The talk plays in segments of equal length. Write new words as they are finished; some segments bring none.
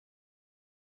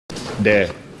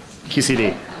de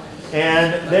QCD.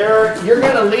 And there, you're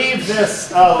going to leave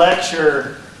this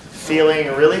lecture feeling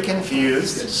really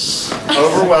confused,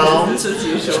 overwhelmed.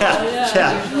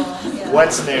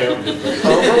 What's new?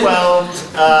 Overwhelmed.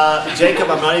 Jacob,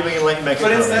 I'm not even going to let you make a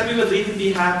comment. But instead we would leave and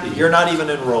be happy. You're not even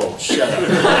enrolled. Shut up.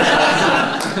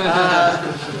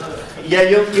 Yeah,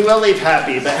 you will leave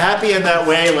happy, but happy in that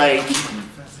way, like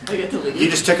you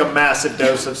just took a massive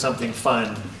dose of something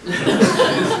fun.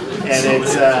 And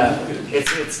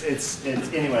it's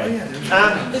anyway.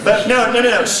 But no.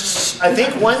 I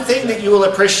think one thing that you will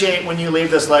appreciate when you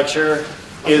leave this lecture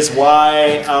is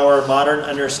why our modern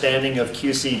understanding of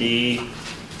QCD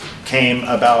came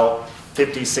about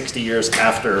 50, 60 years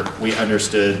after we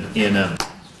understood E&M.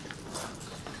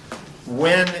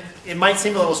 When it might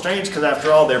seem a little strange because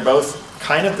after all they're both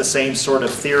kind of the same sort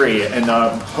of theory, and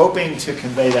I'm hoping to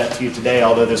convey that to you today,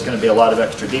 although there's going to be a lot of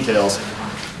extra details.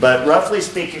 But roughly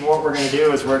speaking, what we're going to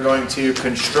do is we're going to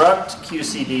construct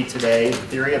QCD today, the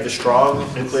theory of the strong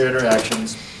nuclear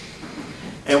interactions,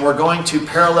 and we're going to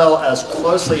parallel as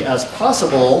closely as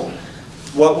possible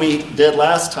what we did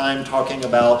last time talking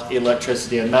about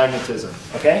electricity and magnetism,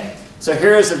 okay? So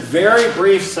here is a very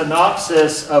brief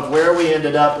synopsis of where we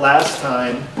ended up last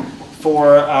time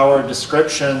for our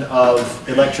description of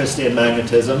electricity and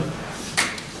magnetism.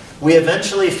 We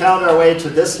eventually found our way to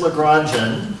this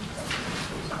Lagrangian,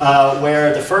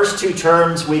 where the first two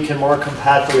terms we can more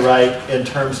compactly write in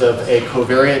terms of a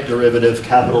covariant derivative,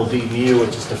 capital D mu,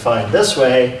 which is defined this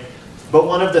way. But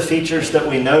one of the features that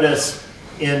we notice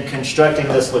in constructing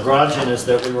this Lagrangian is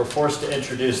that we were forced to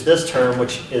introduce this term,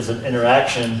 which is an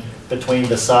interaction between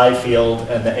the psi field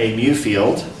and the A mu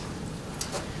field.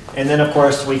 And then, of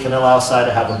course, we can allow psi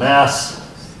to have a mass.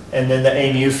 And then the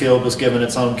A mu field was given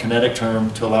its own kinetic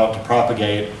term to allow it to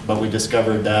propagate. But we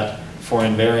discovered that for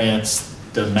invariance,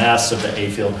 the mass of the A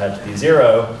field had to be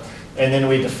 0. And then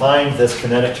we defined this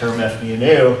kinetic term F mu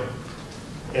nu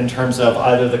in terms of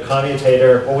either the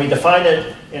commutator, or we defined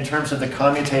it in terms of the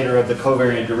commutator of the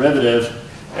covariant derivative.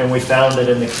 And we found that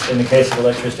in the case of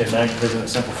electricity and magnetism, it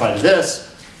simplified to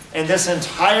this. And this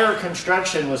entire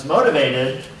construction was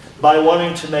motivated by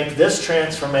wanting to make this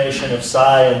transformation of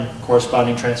psi and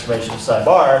corresponding transformation of psi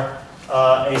bar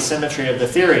a symmetry of the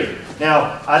theory.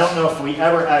 Now, I don't know if we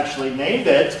ever actually named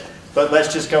it, but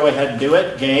let's just go ahead and do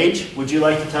it. Gage, would you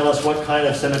like to tell us what kind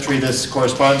of symmetry this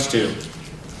corresponds to?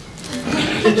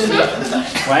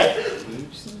 Right?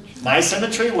 My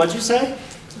symmetry? What'd you say?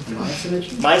 My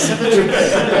symmetry? My symmetry?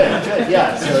 Good.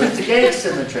 Yeah, so it's a gauge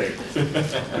symmetry.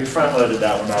 We front-loaded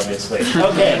that one, obviously.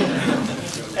 Okay.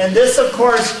 And this, of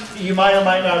course, you might or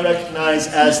might not recognize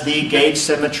as the gauge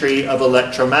symmetry of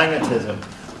electromagnetism.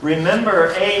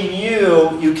 Remember, A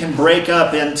mu you can break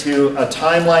up into a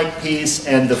time-like piece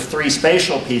and the three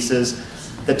spatial pieces.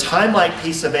 The time-like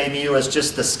piece of A mu is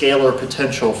just the scalar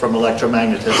potential from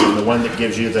electromagnetism, the one that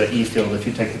gives you the E field if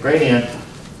you take the gradient.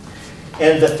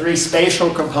 And the three spatial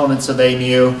components of A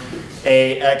mu,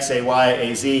 Ax,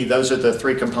 Ay, Az, those are the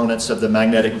three components of the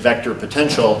magnetic vector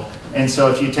potential. And so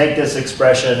if you take this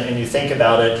expression and you think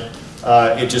about it,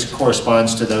 it just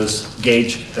corresponds to those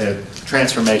gauge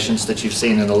transformations that you've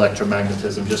seen in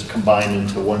electromagnetism, just combined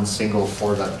into one single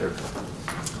four vector.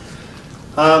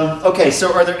 Okay,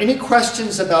 so are there any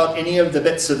questions about any of the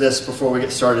bits of this before we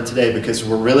get started today? Because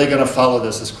we're really going to follow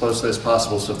this as closely as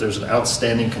possible, so if there's an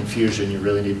outstanding confusion, you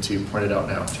really need to point it out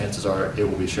now. Chances are it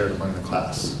will be shared among the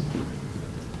class.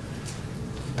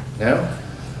 No?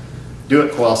 Do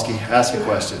it, Kowalski. Ask a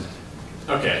question.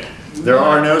 Okay. There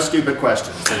are no stupid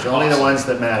questions. There's only the ones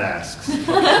that Matt asks.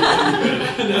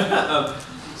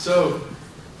 So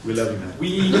We love you, Matt.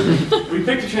 we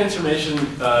picked a transformation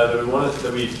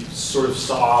that we sort of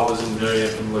saw was invariant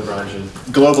from Lagrangian.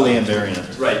 Globally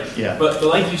invariant. Right. Yeah. But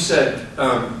like you said,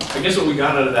 I guess what we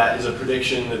got out of that is a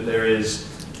prediction that there is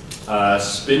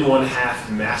spin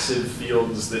 1/2 massive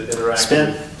fields that interact.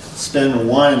 Spin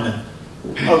one.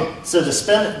 Oh, so the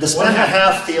spin and a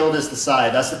half field is the psi.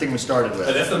 That's the thing we started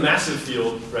with. That's the massive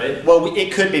field, right? Well,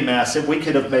 it could be massive. We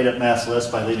could have made it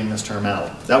massless by leaving this term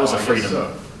out. That was a freedom.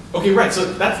 So. Okay, right. So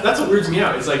that's what weirds me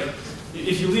out. It's like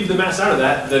if you leave the mass out of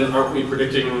that, then aren't we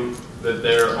predicting that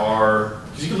there are?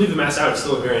 Because you can leave the mass out, it's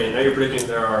still invariant. Now you're predicting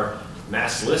there are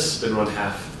massless spin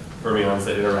 1/2 fermions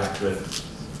that interact with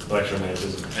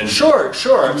electromagnetism. And Sure.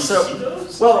 Can we So, see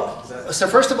those? well, so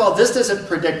first of all, this doesn't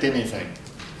predict anything,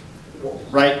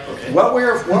 right? Okay. What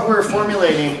we're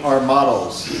formulating are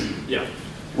models. Yeah.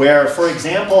 Where, for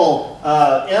example,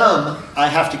 M, I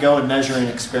have to go and measure an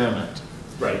experiment.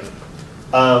 Right.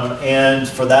 And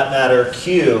for that matter,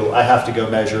 Q, I have to go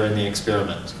measure in the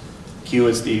experiment. Q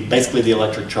is basically the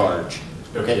electric charge.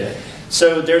 Okay.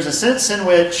 So there's a sense in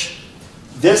which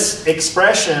This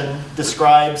expression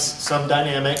describes some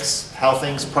dynamics, how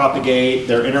things propagate,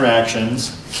 their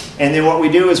interactions. And then what we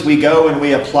do is we go and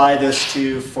we apply this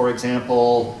to, for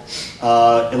example,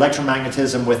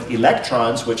 electromagnetism with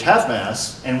electrons, which have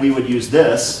mass, and we would use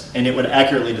this, and it would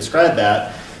accurately describe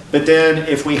that. But then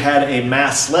if we had a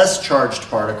massless charged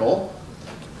particle,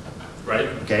 right?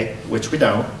 Okay, which we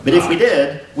don't, but if we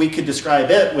did, we could describe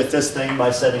it with this thing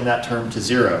by setting that term to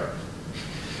 0.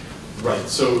 Right,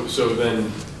 so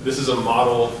then this is a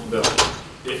model that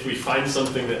if we find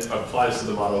something that applies to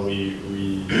the model,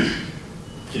 we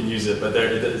can use it, but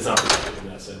it's not predictive in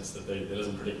that sense, that it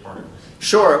doesn't predict particles.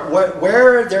 Sure,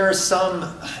 where there's some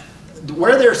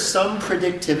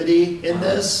predictivity in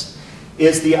this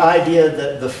is the idea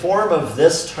that the form of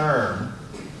this term,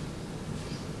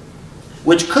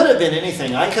 which could have been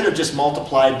anything. I could have just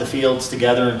multiplied the fields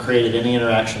together and created any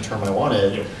interaction term I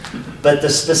wanted. But the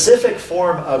specific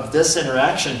form of this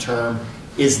interaction term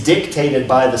is dictated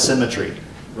by the symmetry.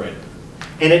 Right.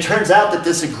 And it turns out that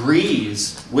this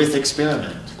agrees with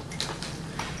experiment.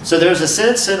 So there's a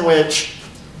sense in which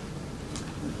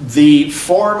the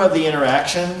form of the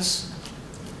interactions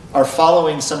are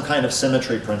following some kind of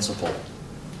symmetry principle.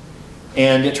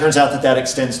 And it turns out that that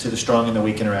extends to the strong and the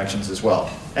weak interactions as well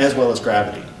as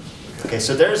gravity. Okay,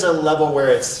 so there's a level where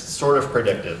it's sort of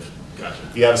predictive. Gotcha.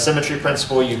 You have a symmetry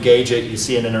principle, you gauge it, you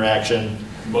see an interaction.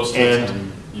 Most of the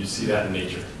time, you see that in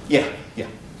nature. Yeah, yeah.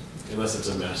 Unless it's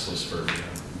a massless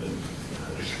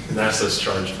massless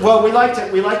charge. Well, we like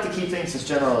to keep things as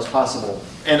general as possible.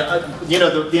 And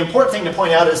the important thing to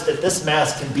point out is that this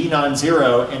mass can be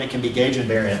non-zero and it can be gauge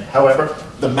invariant. However,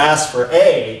 the mass for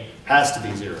A has to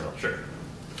be 0. Sure.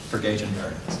 For gauge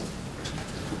invariance.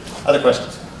 Other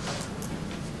questions?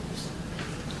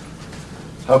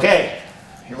 Okay,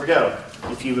 here we go.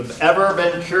 If you've ever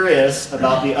been curious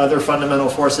about the other fundamental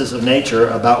forces of nature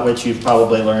about which you've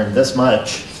probably learned this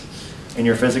much in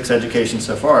your physics education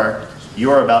so far,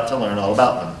 you are about to learn all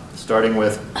about them, starting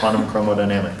with quantum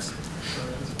chromodynamics.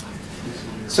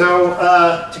 So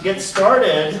to get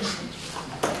started,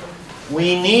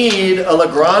 we need a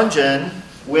Lagrangian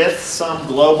with some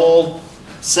global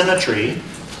symmetry.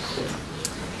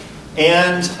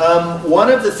 And one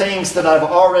of the things that I've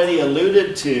already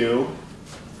alluded to,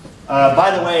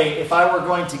 by the way, if I were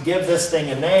going to give this thing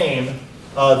a name,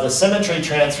 the symmetry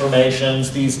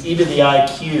transformations, these e to the I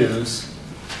q's,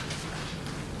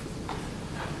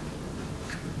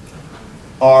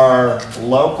 are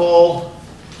local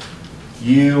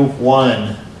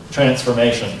U1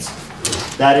 transformations.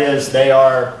 That is, they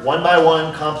are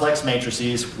 1-by-1 complex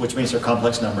matrices, which means they're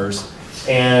complex numbers,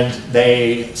 and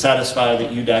they satisfy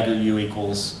that U dagger U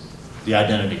equals the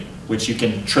identity, which you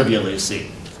can trivially see.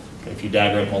 Okay, if you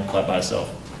dagger it, multiply by itself,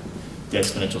 the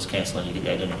exponentials cancel and you get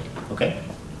the identity. Okay?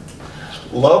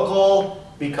 Local,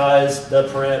 because the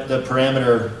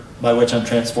parameter by which I'm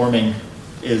transforming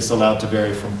is allowed to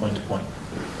vary from point to point.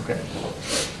 Okay.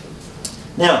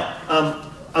 Now,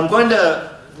 I'm going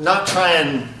to not try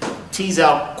and tease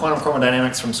out quantum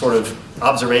chromodynamics from sort of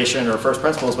observation or first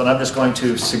principles, but I'm just going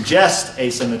to suggest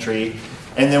asymmetry,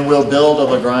 and then we'll build a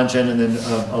Lagrangian and then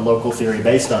a local theory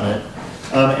based on it.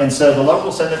 And so the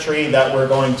local symmetry that we're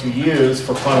going to use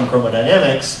for quantum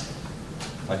chromodynamics,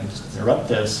 if I can just interrupt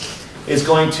this, is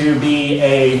going to be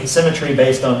a symmetry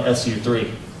based on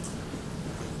SU3.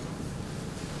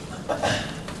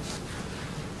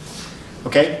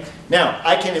 Okay, now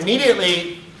I can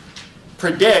immediately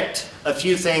predict a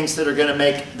few things that are going to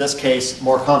make this case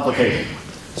more complicated.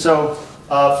 So,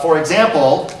 for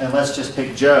example, and let's just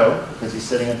pick Joe, because he's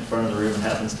sitting in front of the room and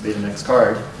happens to be the next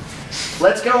card.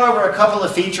 Let's go over a couple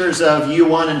of features of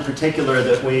U1 in particular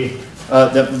that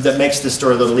that makes this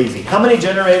story a little easy. How many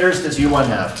generators does U1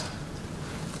 have?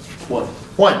 1.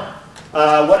 1.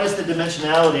 What is the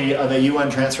dimensionality of a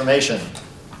U1 transformation?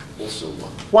 Also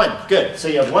 1. 1, good. So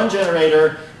you have 1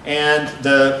 generator, and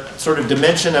the sort of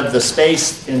dimension of the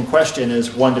space in question is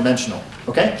 1-dimensional.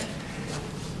 Okay?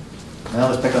 Now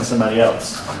let's pick on somebody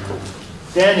else.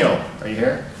 Daniel, are you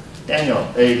here? Daniel,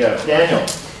 there you go. Daniel,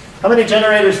 how many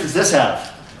generators does this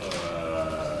have?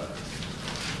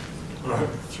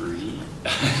 3.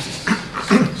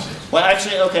 Well,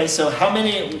 actually, okay. So how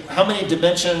many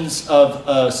dimensions of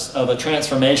a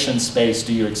transformation space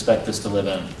do you expect this to live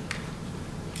in?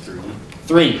 3.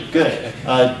 3. Good.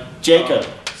 Jacob,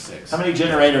 6. how many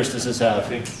generators does this have? I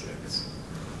think 6.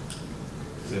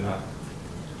 Is it not?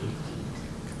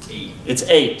 8. It's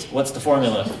 8. What's the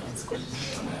formula?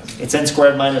 It's n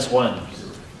squared minus 1.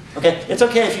 Okay, it's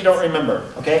okay if you don't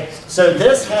remember. Okay, so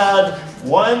this had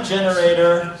 1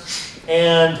 generator,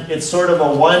 and it's sort of a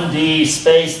 1D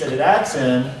space that it acts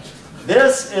in.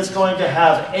 This is going to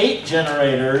have 8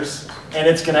 generators, and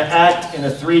it's going to act in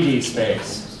a 3D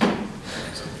space.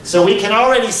 So we can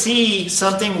already see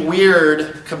something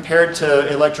weird compared to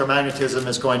electromagnetism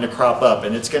is going to crop up,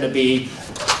 and it's going to be,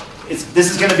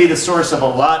 this is going to be the source of a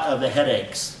lot of the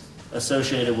headaches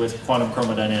associated with quantum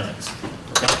chromodynamics.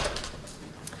 Okay?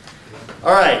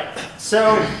 All right,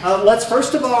 so let's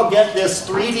first of all get this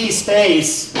 3D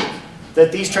space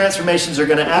that these transformations are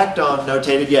going to act on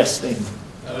notated. Yes, Nathan?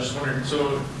 I was just wondering,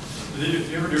 so do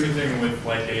you ever do anything with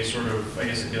like a sort of, I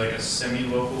guess it'd be like a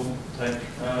semi-local type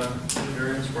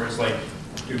invariance, where it's like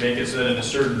you make it so that in a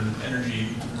certain energy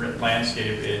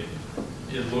landscape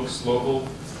it looks local,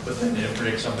 but then it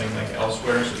predicts something like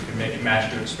elsewhere, so you can make it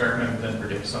match to experiment, but then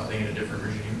predict something in a different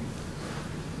regime?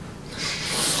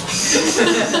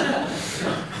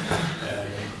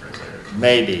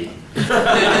 Maybe.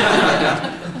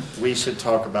 We should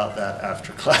talk about that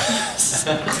after class.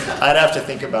 I'd have to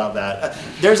think about that.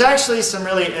 There's actually some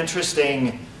really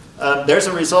interesting, there's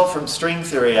a result from string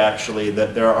theory actually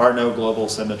that there are no global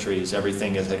symmetries.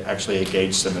 Everything is actually a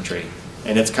gauge symmetry.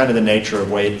 And it's kind of the nature of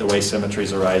the way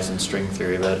symmetries arise in string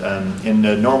theory. But in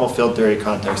the normal field theory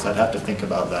context, I'd have to think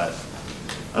about that.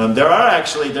 There are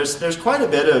actually, there's quite a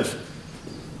bit of,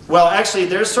 well, actually,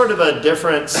 there's sort of a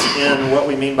difference in what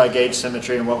we mean by gauge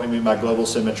symmetry and what we mean by global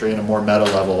symmetry in a more meta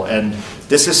level. And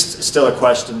this is still a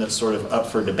question that's sort of up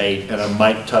for debate, and I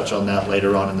might touch on that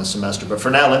later on in the semester. But for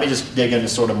now, let me just dig into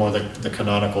sort of more the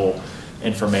canonical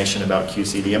information about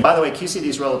QCD. And by the way, QCD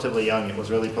is relatively young. It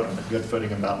was really put on a good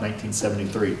footing in about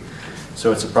 1973.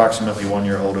 So it's approximately 1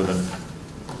 year older than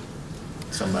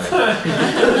somebody.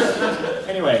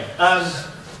 Anyway.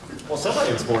 Well,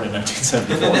 somebody was born in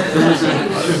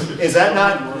 1974. Is that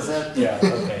not? Is that? Yeah.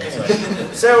 Okay. Anyway.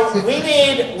 So we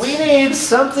need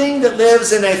something that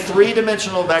lives in a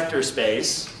 3-dimensional vector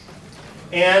space,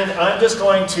 and I'm just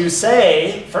going to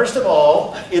say, first of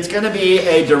all, it's going to be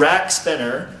a Dirac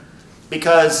spinner,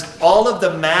 because all of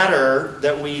the matter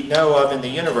that we know of in the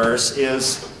universe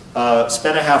is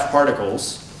spin-a-half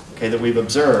particles, okay, that we've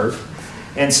observed.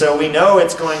 And so we know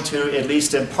it's going to, at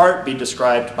least in part, be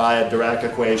described by a Dirac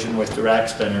equation with Dirac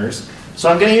spinners. So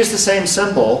I'm going to use the same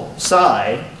symbol,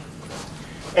 psi,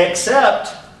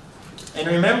 except, and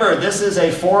remember, this is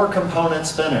a 4-component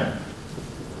spinner.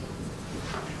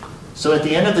 So at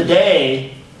the end of the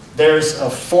day, there's a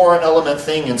 4-element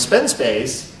thing in spin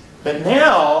space, but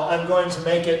now I'm going to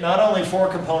make it not only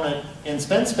 4-component in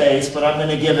spin space, but I'm going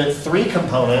to give it 3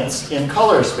 components in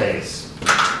color space.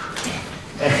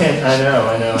 And I know,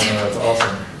 it's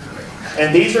awesome.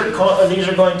 And these are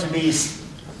going to be,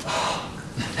 oh,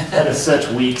 that is such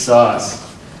weak sauce.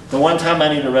 The one time I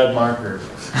need a red marker.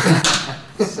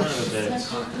 Son of a bitch.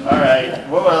 All right,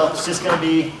 well, it's just going to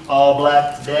be all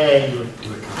black today.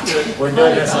 We're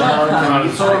doing this on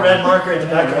you throw a red marker in the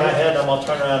back of my head, and I'll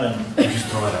turn around and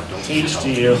teach to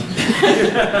you.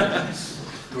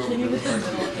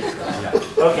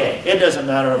 Okay, it doesn't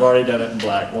matter. I've already done it in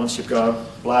black. Once you've gone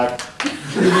black,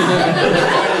 you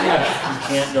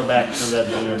can't go back to red,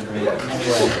 blue, or green.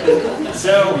 Anyway,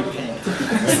 so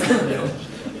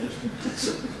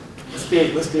let's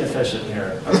be efficient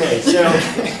here. Okay, so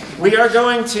we are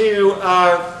going to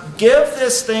give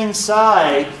this thing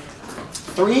psi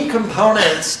 3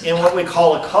 components in what we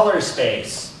call a color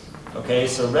space. Okay,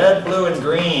 so red, blue, and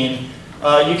green.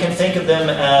 You can think of them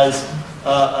as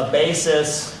a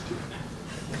basis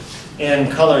in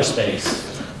color space.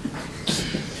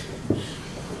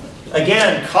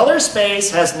 Again, color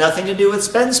space has nothing to do with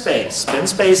spin space. Spin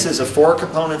space is a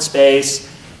 4-component space,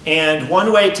 and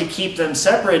one way to keep them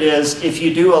separate is if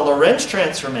you do a Lorentz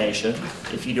transformation,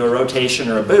 if you do a rotation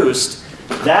or a boost,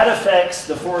 that affects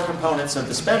the 4 components of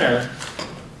the spinner,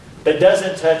 but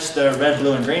doesn't touch the red,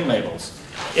 blue, and green labels.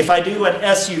 If I do an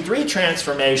SU3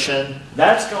 transformation,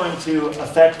 that's going to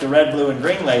affect the red, blue, and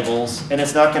green labels, and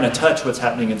it's not going to touch what's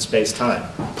happening in space-time.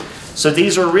 So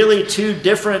these are really 2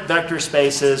 different vector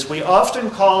spaces. We often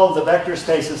call the vector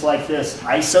spaces like this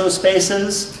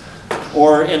isospaces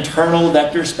or internal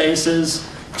vector spaces,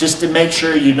 just to make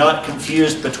sure you're not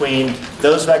confused between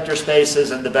those vector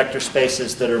spaces and the vector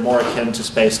spaces that are more akin to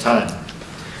space-time.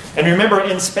 And remember,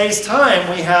 in space-time,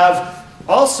 we have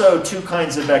also 2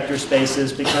 kinds of vector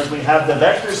spaces, because we have the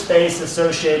vector space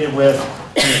associated with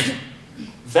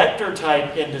vector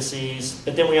type indices,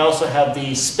 but then we also have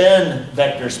the spin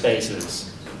vector spaces.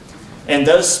 And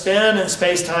those spin and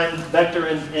space-time vector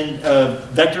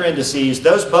indices,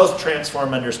 those both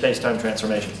transform under space-time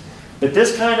transformations. But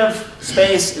this kind of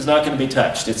space is not going to be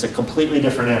touched. It's a completely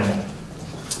different animal.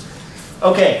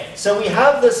 Okay, so we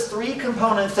have this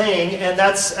 3-component thing, and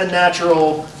that's a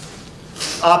natural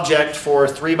object for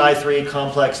 3x3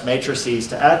 complex matrices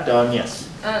to act on. Yes?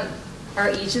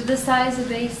 Are each of the sides a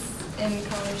base in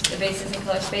color, the bases in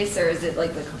color space, or is it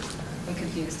like the, I'm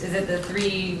confused, is it the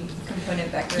 3 component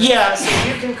vector? Yeah, so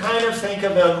you can kind of think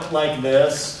of them like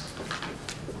this.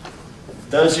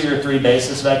 Those are your 3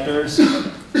 basis vectors.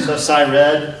 So psi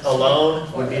red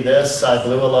alone would be this, psi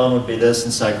blue alone would be this,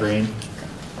 and psi green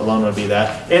alone would be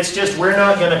that. It's just we're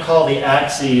not going to call the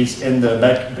axes in the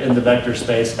vector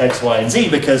space x, y, and z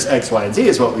because x, y, and z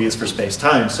is what we use for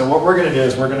space-time. So what we're going to do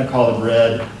is we're going to call them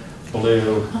red,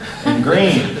 blue, and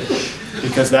green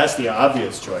because that's the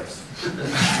obvious choice.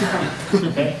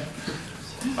 Okay?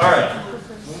 All right.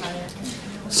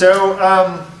 So,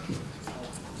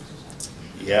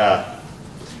 yeah.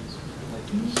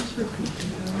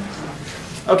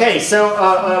 Okay, so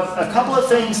a couple of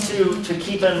things to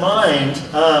keep in mind.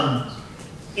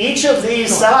 Each of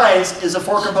these sides is a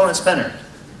 4-component spinner.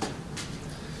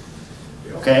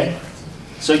 Okay?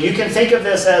 So you can think of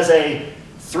this as a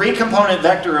 3-component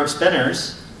vector of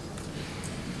spinners.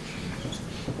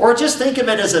 Or just think of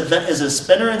it as a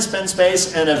spinner in spin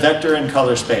space and a vector in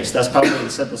color space. That's probably the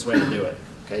simplest way to do it.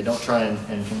 Okay, don't try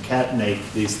and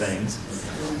concatenate these things.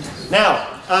 Now,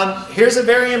 here's a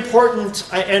very important,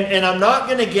 and I'm not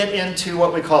going to get into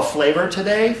what we call flavor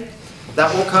today.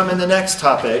 That will come in the next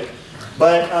topic.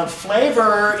 But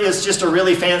flavor is just a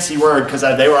really fancy word because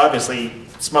they were obviously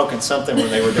smoking something when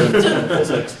they were doing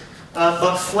physics.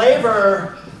 But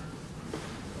flavor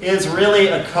is really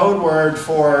a code word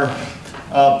for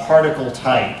particle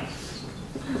type.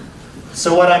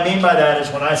 So what I mean by that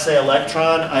is when I say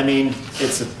electron, I mean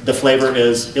the flavor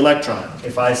is electron.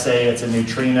 If I say it's a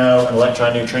neutrino, an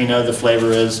electron neutrino, the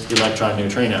flavor is electron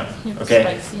neutrino. Okay?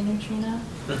 Spicy neutrino?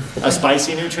 A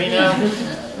spicy neutrino?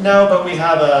 No, but we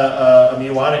have a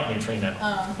muonic neutrino,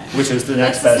 which is the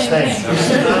next best thing.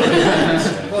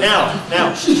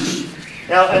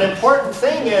 Now, an important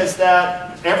thing is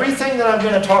that everything that I'm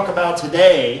going to talk about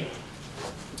today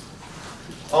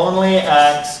only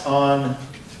acts on,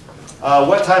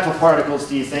 what type of particles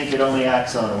do you think it only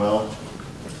acts on, Will?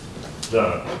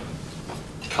 The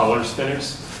color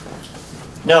spinners?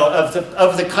 No,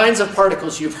 of the kinds of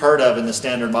particles you've heard of in the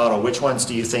standard model, which ones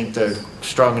do you think the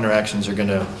strong interactions are going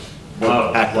to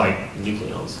act like?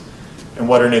 Nucleons. And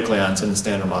what are nucleons in the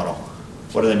standard model?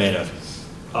 What are they made of?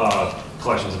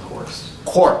 Collections of quarks.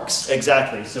 Quarks,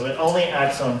 exactly. So it only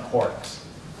acts on quarks.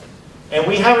 And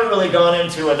we haven't really gone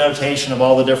into a notation of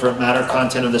all the different matter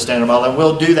content of the standard model, and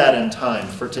we'll do that in time.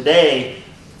 For today,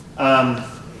 I'm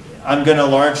going to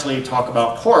largely talk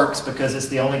about quarks because it's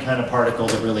the only kind of particle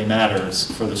that really matters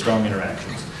for the strong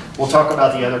interactions. We'll talk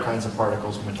about the other kinds of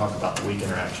particles when we talk about the weak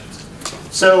interactions.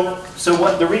 So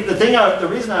what the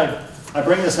reason I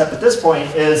bring this up at this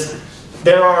point is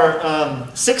there are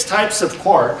 6 types of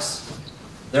quarks.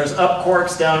 There's up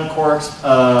quarks, down quarks,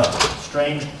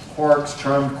 strange quarks,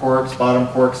 termed quarks, bottom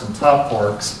quarks, and top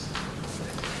quarks.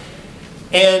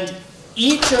 And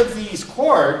each of these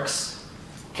quarks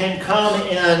can come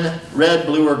in red,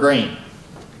 blue, or green.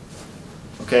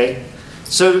 Okay?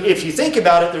 So if you think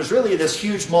about it, there's really this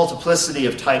huge multiplicity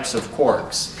of types of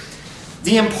quarks.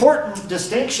 The important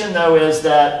distinction, though, is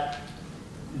that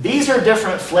these are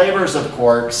different flavors of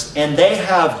quarks, and they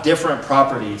have different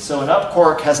properties. So an up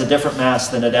quark has a different mass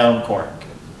than a down quark.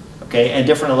 Okay? And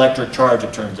different electric charge,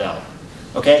 it turns out.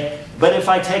 Okay? But if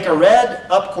I take a red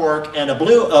up quark and a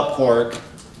blue up quark,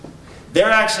 they're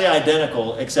actually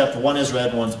identical, except one is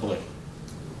red and one's blue.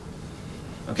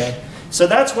 Okay? So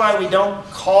that's why we don't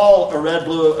call a red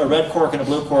quark and a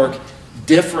blue quark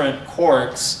different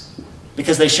quarks,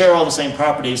 because they share all the same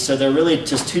properties, so they're really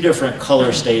just 2 different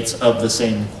color states of the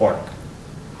same quark.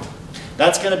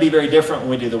 That's going to be very different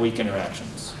when we do the weak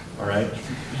interactions. All right?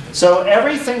 So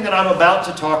everything that I'm about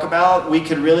to talk about, we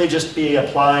could really just be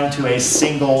applying to a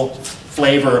single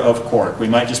flavor of quark. We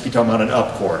might just be talking about an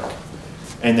up quark.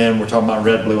 And then we're talking about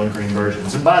red, blue, and green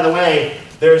versions. And by the way,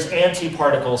 there's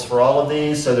anti-particles for all of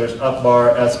these. So there's up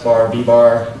bar, S bar, B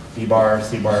bar, B bar,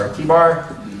 C bar, T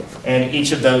bar. And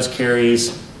each of those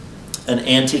carries an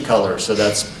anti-color. So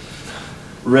that's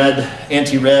red,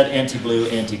 anti-red, anti-blue,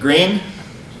 anti-green.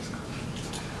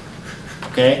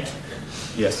 Okay?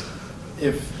 Yes?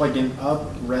 If like an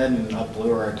up red and up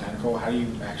blue are identical, how do you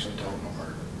actually tell them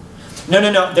apart?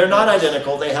 No. They're not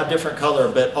identical. They have different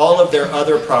color, but all of their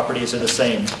other properties are the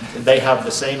same. They have the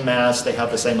same mass. They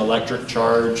have the same electric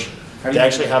charge. They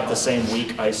actually have the same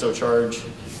weak isocharge.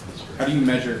 How do you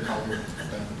measure color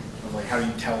then? Like, how do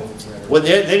you tell if it's red or Well,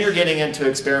 then you're getting into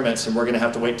experiments, and we're going to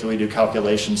have to wait till we do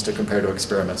calculations to compare to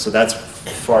experiments. So that's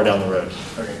far down the road.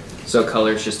 Okay. So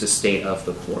color is just a state of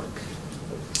the quark.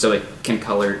 So it can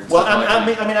color. Well,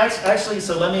 actually,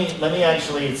 so let me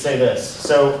actually say this.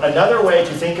 So another way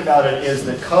to think about it is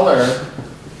that color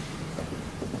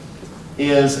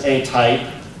is a type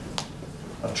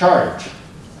of charge.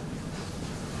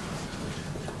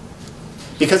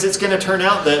 Because it's going to turn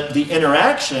out that the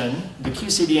interaction, the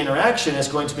QCD interaction, is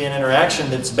going to be an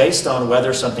interaction that's based on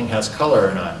whether something has color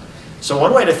or not. So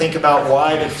one way to think about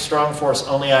why the strong force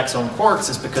only acts on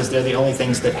quarks is because they're the only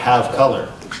things that have color.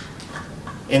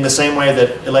 In the same way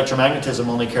that electromagnetism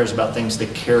only cares about things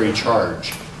that carry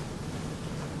charge.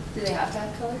 Do they have to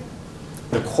have color?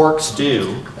 The quarks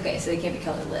do. Okay, so they can't be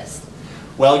colorless.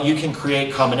 Well, you can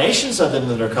create combinations of them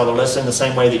that are colorless in the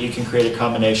same way that you can create a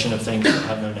combination of things that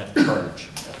have no net charge.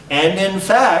 And in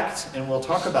fact, and we'll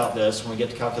talk about this when we get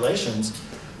to calculations,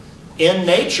 in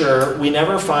nature, we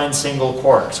never find single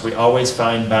quarks. We always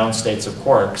find bound states of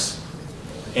quarks.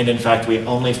 And in fact, we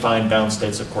only find bound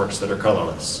states of quarks that are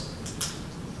colorless.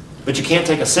 But you can't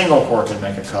take a single quark and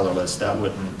make it colorless. That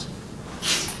wouldn't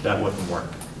work.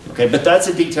 Okay, but that's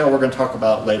a detail we're going to talk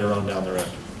about later on down the road.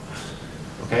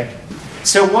 Okay?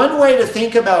 So one way to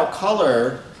think about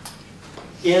color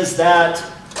is that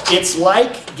it's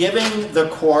like giving the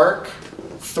quark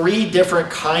 3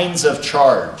 different kinds of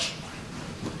charge.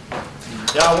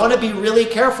 Now I want to be really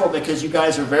careful because you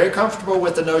guys are very comfortable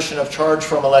with the notion of charge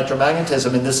from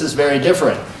electromagnetism, and this is very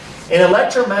different. In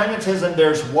electromagnetism,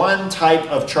 there's one type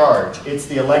of charge. It's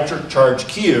the electric charge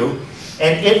Q,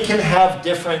 and it can have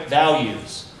different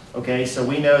values. Okay, so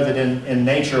we know that in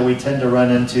nature we tend to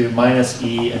run into minus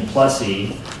E and plus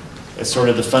E as sort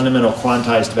of the fundamental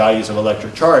quantized values of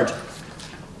electric charge.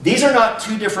 These are not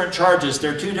 2 different charges,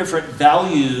 they're 2 different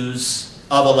values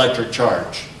of electric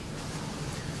charge.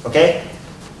 Okay?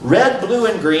 Red, blue,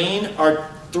 and green are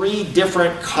 3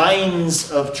 different kinds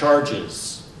of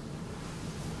charges.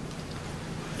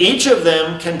 Each of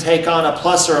them can take on a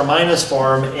plus or a minus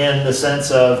form in the sense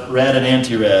of red and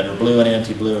anti-red, or blue and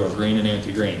anti-blue, or green and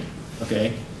anti-green.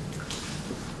 Okay?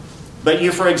 But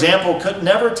you, for example, could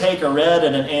never take a red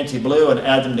and an anti-blue and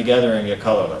add them together and get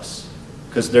colorless.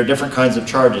 Because they're different kinds of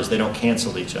charges. They don't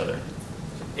cancel each other.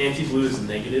 Anti-blue is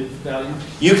negative value?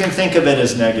 You can think of it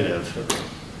as negative.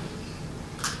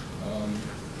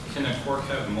 Can a quark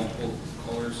have multiple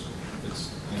colors if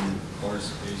it's in color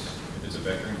space, if it's a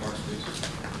vector in color space?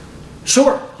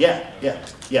 Sure. Yeah.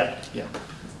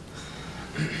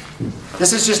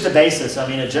 This is just a basis. I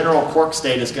mean, a general quark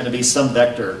state is going to be some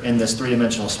vector in this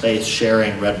 3-dimensional space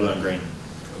sharing red, blue, and green.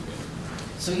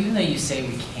 So even though you say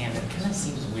we can, it kind of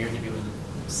seems weird to be able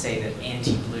to say that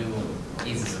anti-blue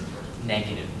is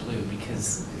negative blue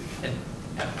because...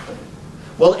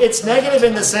 Well, it's negative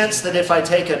in the sense that if I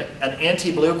take an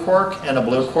anti-blue quark and a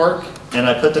blue quark and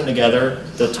I put them together,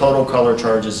 the total color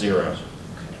charge is 0.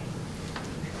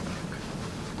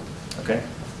 Okay?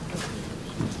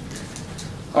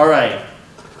 All right.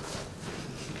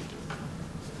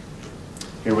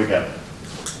 Here we go.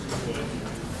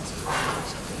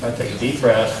 I take a deep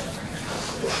breath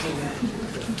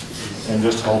and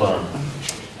just hold on.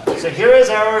 So here is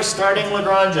our starting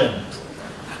Lagrangian.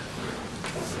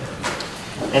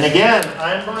 And again,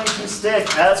 I'm going to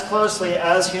stick as closely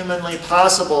as humanly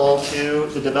possible to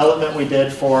the development we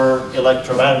did for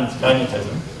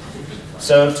electromagnetism.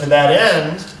 So to that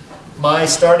end, my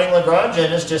starting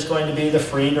Lagrangian is just going to be the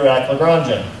free Dirac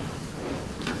Lagrangian.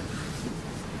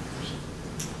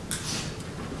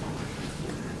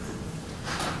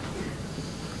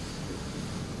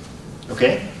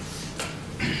 Okay?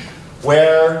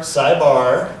 Where psi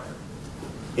bar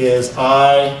is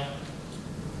I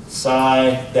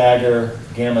psi dagger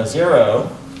gamma 0.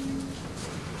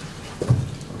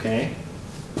 Okay?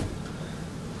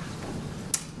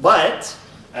 But,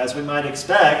 as we might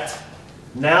expect,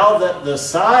 now that the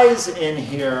psi's in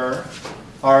here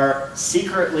are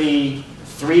secretly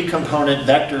 3-component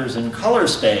vectors in color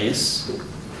space,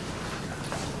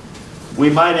 we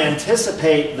might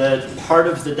anticipate that part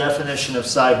of the definition of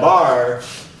psi bar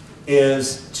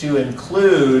is to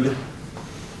include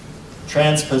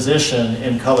transposition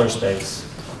in color space.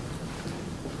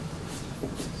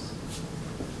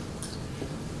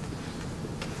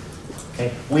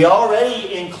 Okay. We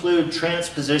already include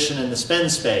transposition in the spin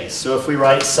space. So if we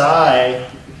write psi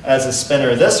as a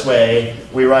spinner this way,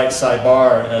 we write psi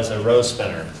bar as a row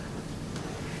spinner.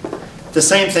 The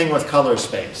same thing with color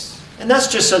space. And that's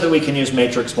just so that we can use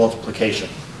matrix multiplication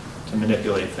to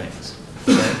manipulate things.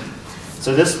 Okay?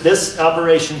 So this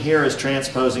operation here is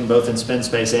transposing both in spin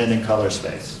space and in color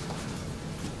space.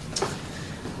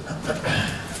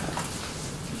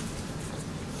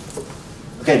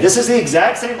 Okay, this is the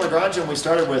exact same Lagrangian we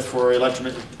started with for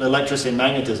electricity and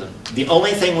magnetism. The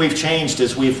only thing we've changed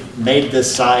is we've made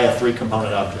this psi a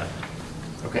three-component object.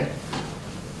 Okay?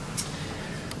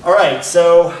 All right,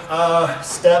 so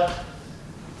step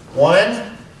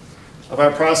 1 of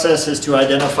our process is to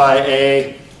identify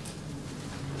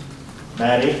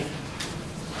Maddie,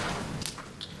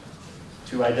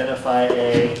 to identify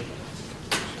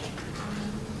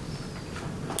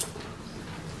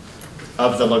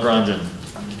of the Lagrangian.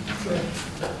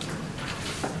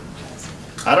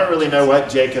 I don't really know what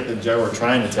Jacob and Joe were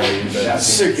trying to tell you, but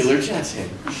Circular jazz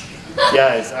hand.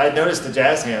 yeah, I noticed the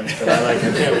jazz hands, but I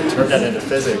can't turn that into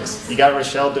physics. You got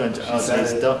Rochelle doing. Oh,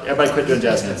 geez, don't everybody quit doing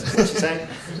jazz hands. What you saying?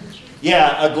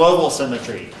 Yeah, a global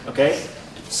symmetry. Okay,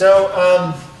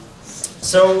 so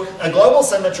so a global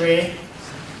symmetry.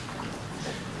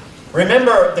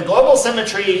 Remember, the global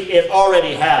symmetry it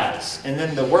already has, and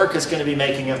then the work is going to be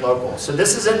making it local. So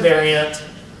this is invariant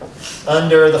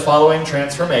under the following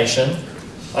transformation.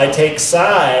 I take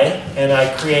psi and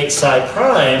I create psi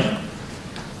prime,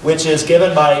 which is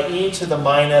given by e to the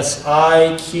minus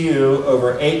iq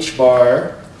over h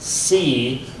bar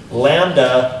c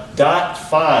lambda dot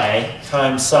phi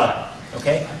times psi.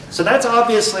 Okay, so that's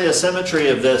obviously a symmetry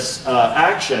of this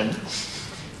action.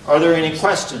 Are there any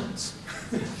questions?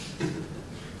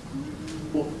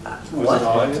 What?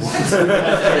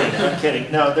 I'm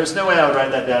kidding. No, there's no way I would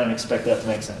write that down and expect that to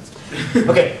make sense.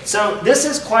 Okay, so this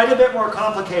is quite a bit more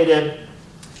complicated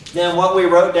than what we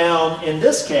wrote down in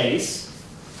this case.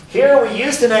 Here we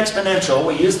used an exponential,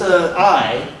 we used the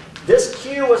I. This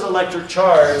Q was electric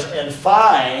charge, and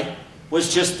phi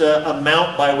was just the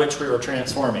amount by which we were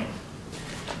transforming.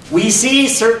 We see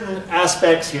certain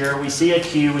aspects here. We see a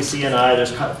Q, we see an I,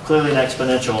 there's clearly an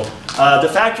exponential. The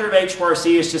factor of h bar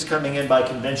c is just coming in by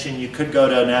convention. You could go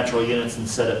to natural units and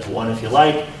set it to 1 if you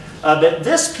like. But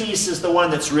this piece is the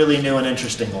one that's really new and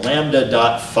interesting, lambda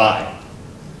dot phi.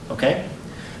 Okay?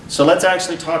 So let's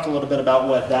actually talk a little bit about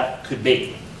what that could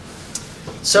be.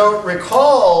 So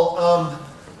recall,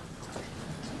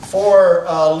 for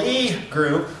Lie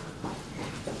group,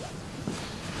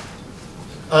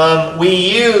 we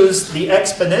use the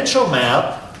exponential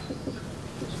map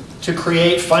to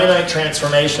create finite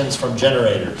transformations from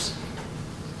generators.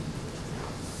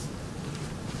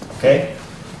 Okay?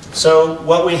 So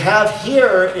what we have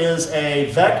here is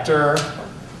a vector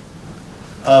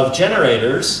of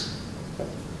generators,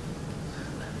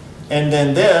 and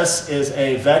then this is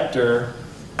a vector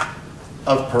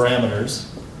of parameters.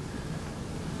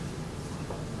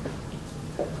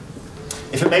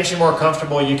 If it makes you more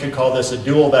comfortable, you could call this a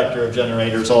dual vector of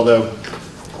generators, although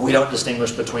we don't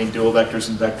distinguish between dual vectors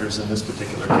and vectors in this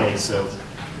particular case. So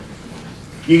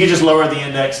you can just lower the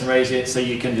index and raise it so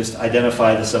you can just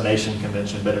identify the summation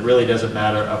convention, but it really doesn't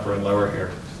matter upper and lower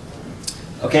here.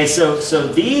 Okay, so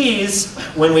these,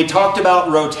 when we talked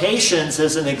about rotations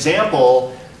as an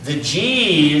example, the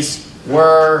G's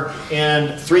were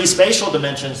in 3 spatial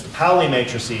dimensions, the Pauli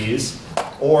matrices,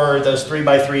 or those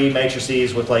 3x3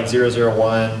 matrices with like 0, 0,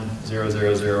 1, 0,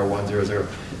 0, 0, 1, 0, 0.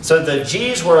 So the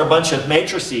G's were a bunch of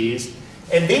matrices,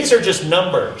 and these are just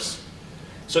numbers.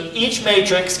 So each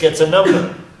matrix gets a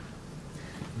number.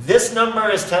 This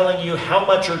number is telling you how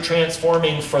much you're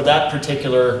transforming for that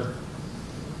particular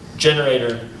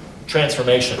generator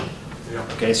transformation. Yeah.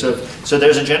 Okay, so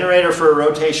there's a generator for a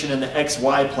rotation in the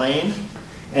xy plane,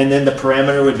 and then the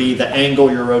parameter would be the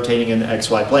angle you're rotating in the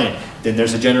xy plane. Then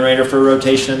there's a generator for a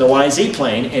rotation in the yz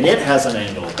plane, and it has an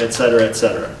angle, etc.,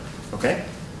 etc. Okay?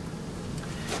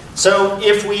 So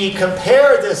if we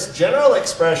compare this general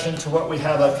expression to what we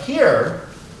have up here,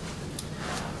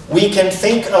 we can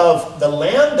think of the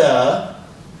lambda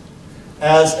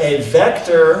as a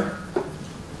vector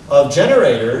of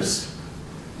generators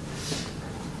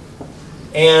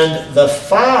and the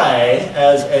phi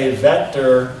as a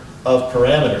vector of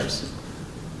parameters.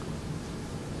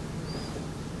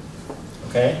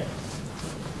 Okay?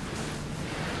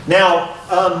 Now,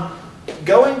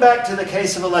 going back to the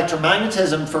case of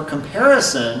electromagnetism for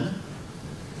comparison,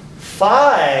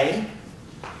 phi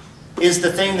is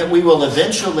the thing that we will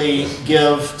eventually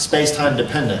give space-time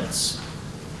dependence.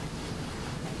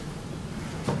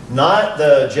 Not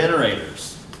the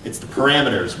generators. It's the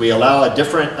parameters. We allow a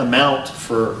different amount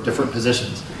for different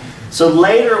positions. So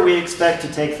later we expect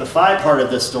to take the phi part of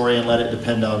this story and let it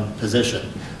depend on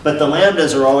position. But the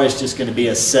lambdas are always just going to be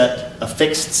a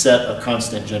fixed set of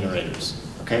constant generators.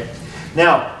 Okay?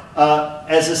 Now,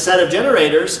 as a set of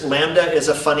generators, lambda is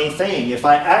a funny thing. If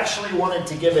I actually wanted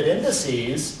to give it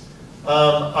indices,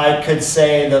 I could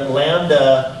say that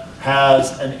lambda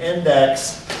has an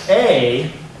index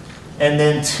A and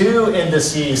then 2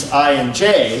 indices I and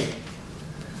J.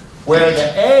 where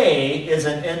the A is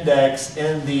an index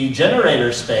in the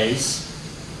generator space,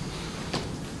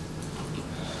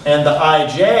 and the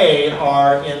ij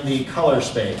are in the color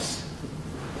space.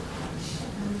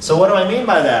 So what do I mean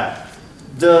by that?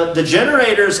 The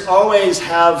generators always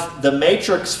have the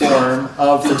matrix form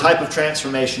of the type of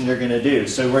transformation you're going to do.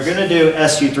 So we're going to do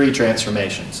SU3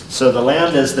 transformations. So the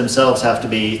lambdas themselves have to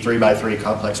be 3 by 3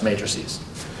 complex matrices.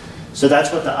 So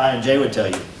that's what the I and J would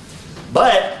tell you.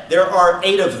 But there are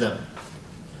 8 of them.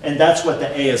 And that's what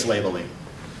the A is labeling.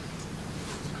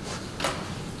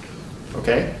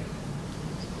 Okay?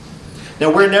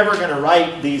 Now we're never going to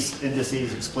write these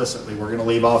indices explicitly. We're going to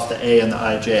leave off the A and the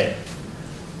ij.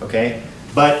 Okay?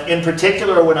 But in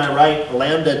particular, when I write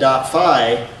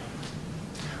lambda.phi,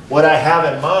 what I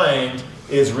have in mind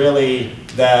is really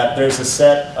that there's a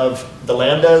set of the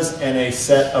lambdas and a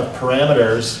set of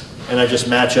parameters, and I just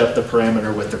match up the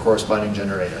parameter with the corresponding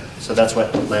generator. So that's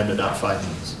what lambda.phi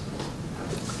means.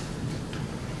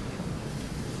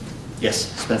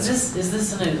 Yes, Spencer? Is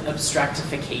this an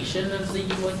abstractification of the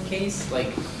U1 case?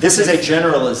 Like, this is a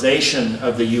generalization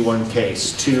of the U1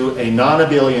 case to a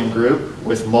non-abelian group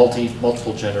with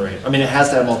multiple generators. I mean, it has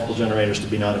to have multiple generators to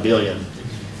be non-abelian.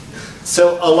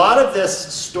 So a lot of this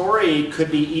story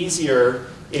could be easier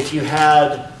if you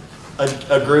had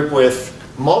a group with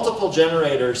multiple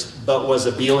generators but was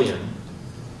abelian.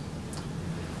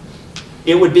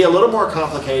 It would be a little more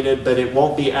complicated, but it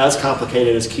won't be as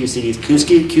complicated as QCD's.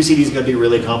 QCD is going to be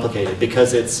really complicated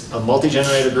because it's a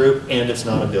multi-generator group and it's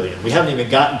non-abelian. We haven't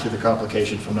even gotten to the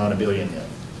complication from non-abelian yet.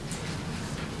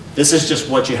 This is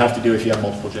just what you have to do if you have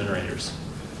multiple generators.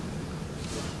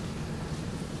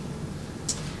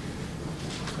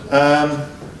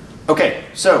 Okay,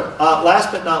 so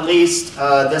last but not least,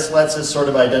 this lets us sort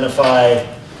of identify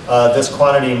this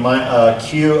quantity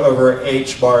Q over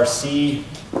H bar C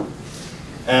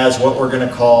as what we're going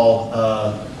to call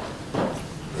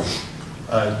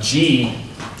G,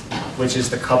 which is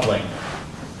the coupling.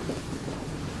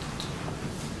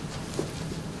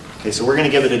 Okay, so we're going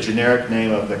to give it a generic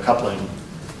name of the coupling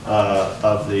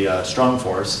of the strong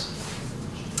force.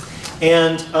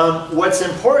 And what's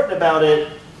important about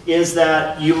it is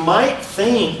that you might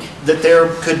think that there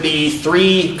could be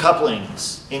 3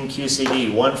 couplings in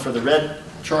QCD, one for the red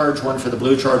charge, one for the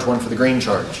blue charge, one for the green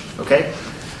charge. Okay?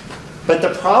 But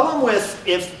the problem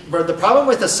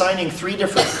with assigning 3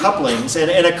 different couplings,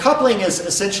 and a coupling is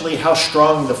essentially how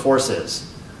strong the force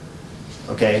is.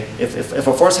 Okay, if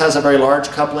a force has a very large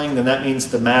coupling, then that means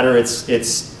the matter it's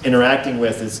interacting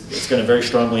with it's going to very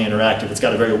strongly interact. If it's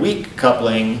got a very weak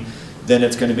coupling, then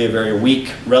it's going to be a very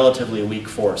weak, relatively weak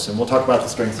force. And we'll talk about the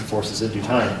strengths of forces in due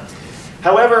time.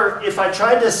 However, if I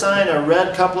tried to assign a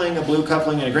red coupling, a blue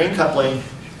coupling, and a green coupling,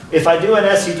 if I do an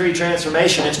SU3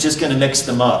 transformation, it's just going to mix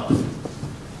them up.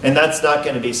 And that's not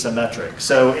going to be symmetric.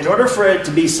 So in order for it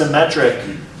to be symmetric,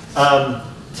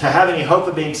 to have any hope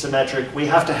of being symmetric, we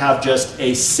have to have just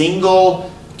a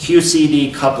single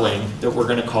QCD coupling that we're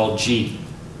going to call G.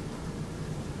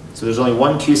 So there's only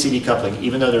one QCD coupling,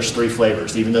 even though there's 3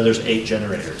 flavors, even though there's 8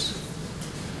 generators.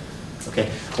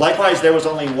 Okay. Likewise, there was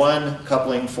only one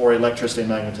coupling for electricity and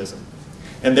magnetism.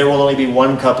 And there will only be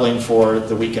one coupling for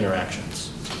the weak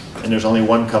interactions. And there's only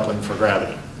one coupling for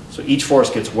gravity. So each force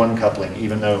gets one coupling,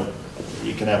 even though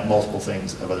you can have multiple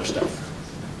things of other stuff.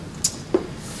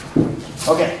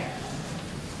 Okay.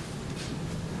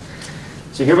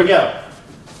 So here we go.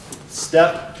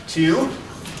 Step 2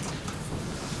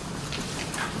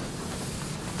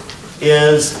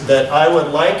 is that I would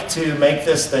like to make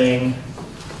this thing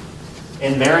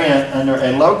invariant under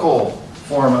a local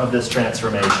form of this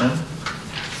transformation.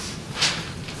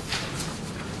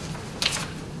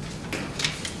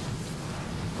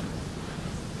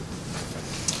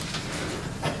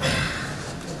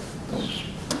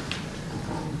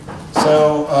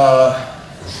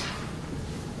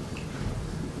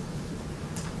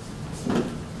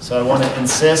 So I want to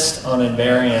insist on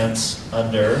invariance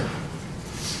under,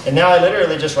 and now I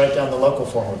literally just write down the local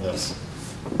form of this.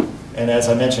 And as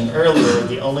I mentioned earlier,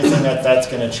 the only thing that's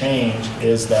going to change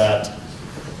is that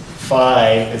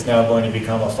phi is now going to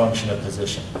become a function of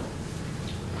position.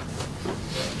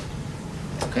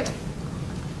 Okay.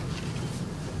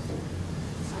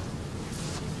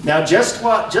 Now, just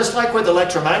like with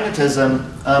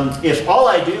electromagnetism, if all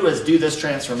I do is do this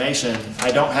transformation,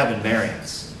 I don't have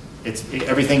invariance.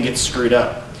 Everything gets screwed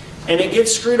up. And it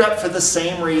gets screwed up for the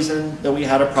same reason that we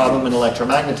had a problem in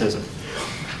electromagnetism.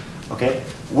 Okay?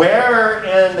 Where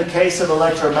in the case of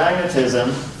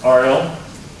electromagnetism, Ariel,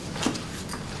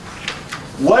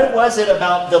 what was it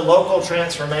about the local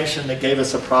transformation that gave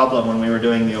us a problem when we were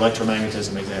doing the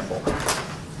electromagnetism example?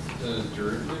 The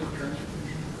derivative transformation?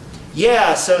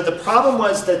 Yeah, so the problem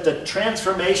was that the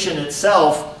transformation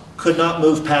itself could not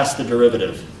move past the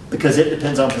derivative because it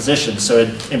depends on position. So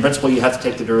in principle, you have to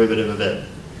take the derivative of it.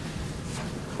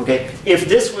 Okay, if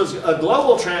this was a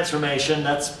global transformation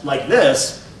that's like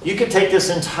this, you could take this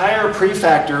entire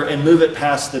prefactor and move it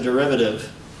past the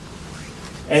derivative.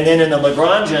 And then in the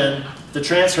Lagrangian, the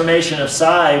transformation of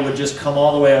psi would just come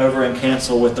all the way over and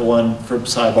cancel with the one for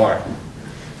psi bar.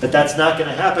 But that's not going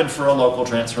to happen for a local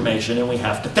transformation, and we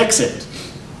have to fix it.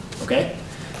 Okay?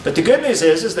 But the good news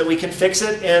is that we can fix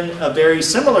it in a very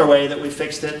similar way that we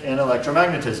fixed it in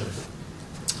electromagnetism.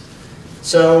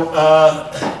 So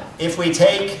if we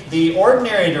take the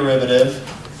ordinary derivative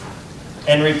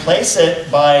and replace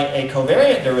it by a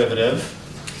covariant derivative,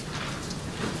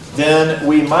 then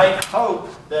we might hope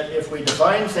that if we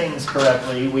define things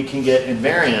correctly, we can get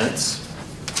invariance.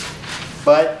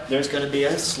 But there's going to be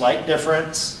a slight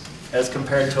difference as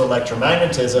compared to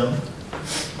electromagnetism.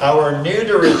 Our new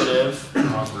derivative,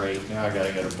 oh great, now I got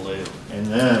to go to blue. And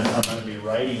then I'm going to be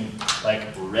writing like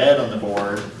red on the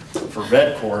board for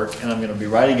red quark, and I'm going to be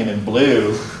writing it in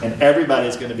blue, and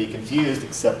everybody's going to be confused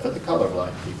except for the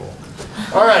colorblind people.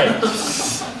 All right.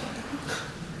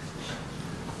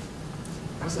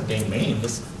 I wasn't being mean,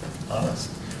 this is honest.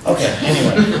 Okay,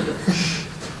 anyway.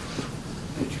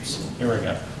 Here we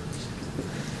go.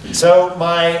 So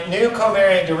my new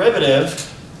covariant derivative,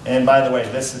 and by the way,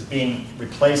 this is being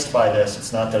replaced by this.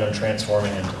 It's not that I'm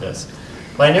transforming into this.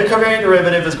 My new covariant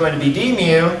derivative is going to be d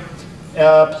mu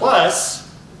plus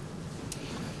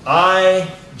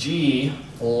ig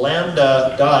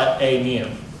lambda dot a mu.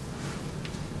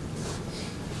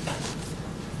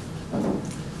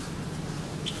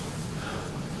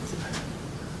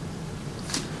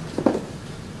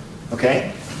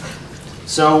 Okay?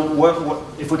 So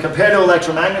if we compare to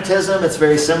electromagnetism, it's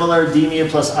very similar, d mu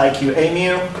plus iq a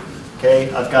mu.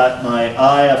 Okay, I've got my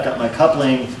I, I've got my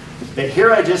coupling. But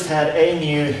here I just had a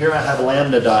mu, here I have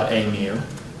lambda dot a mu.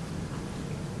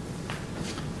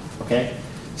 Okay?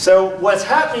 So what's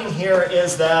happening here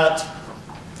is that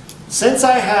since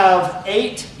I have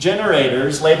 8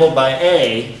 generators labeled by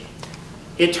A,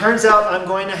 it turns out I'm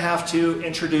going to have to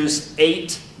introduce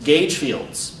 8 gauge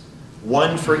fields,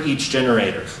 1 for each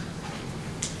generator.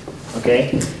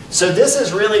 Okay? So this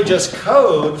is really just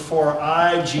code for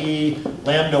Ig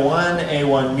lambda 1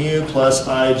 A1 mu plus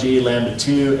Ig lambda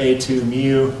 2 A2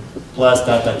 mu plus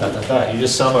dot dot dot dot dot. You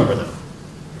just sum over them.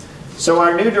 So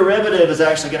our new derivative is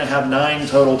actually going to have 9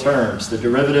 total terms. The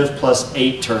derivative plus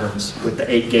 8 terms with the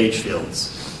 8 gauge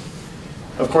fields.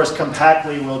 Of course,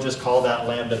 compactly, we'll just call that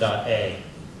lambda dot A.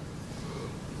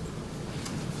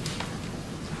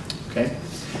 Okay?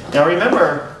 Now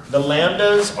remember, the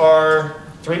lambdas are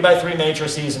 3 by 3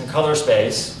 matrices in color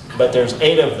space, but there's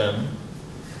 8 of them.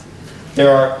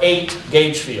 There are 8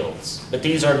 gauge fields, but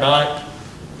these are not,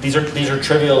 these are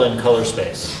trivial in color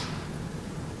space.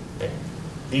 Okay.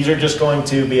 These are just going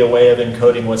to be a way of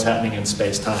encoding what's happening in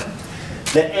space-time.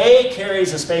 The A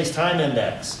carries a space-time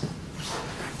index,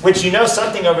 which you know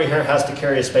something over here has to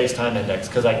carry a space-time index,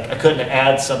 because I couldn't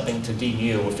add something to d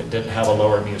mu if it didn't have a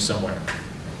lower mu somewhere.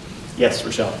 Yes,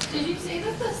 Rochelle? Did you say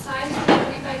that the size is 3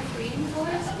 by 3 in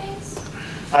color space?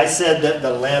 I said that the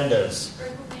lambdas Or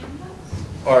the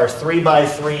lambdas? are 3 by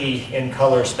 3 in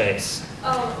color space.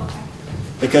 Oh, okay.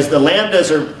 Because the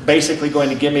lambdas are basically going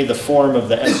to give me the form of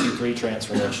the SU3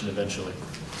 transformation eventually.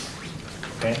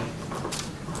 Okay?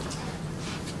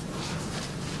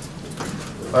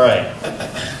 All right.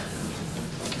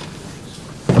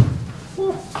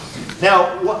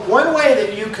 Now, one way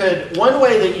that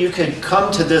you could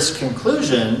come to this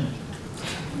conclusion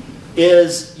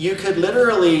is you could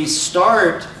literally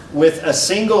start with a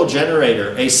single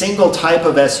generator, a single type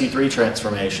of SU3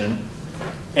 transformation,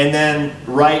 and then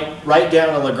write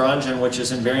down a Lagrangian which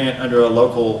is invariant under a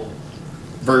local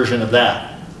version of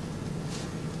that.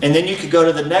 And then you could go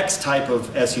to the next type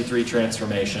of SU3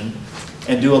 transformation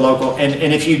and do a local,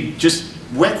 and if you just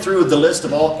went through the list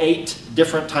of all 8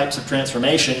 different types of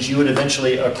transformations, you would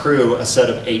eventually accrue a set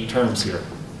of 8 terms here.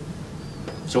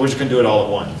 So we're just going to do it all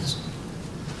at once.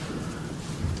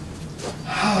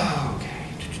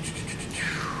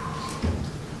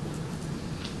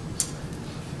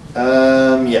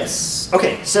 Yes.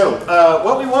 Okay, so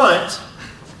what we want,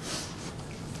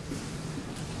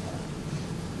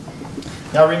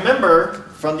 now remember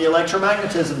from the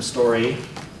electromagnetism story,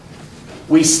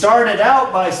 we started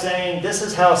out by saying this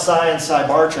is how psi and psi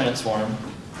bar transform,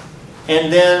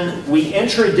 and then we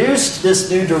introduced this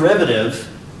new derivative,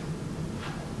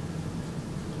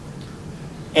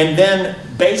 and then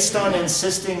based on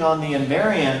insisting on the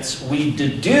invariance, we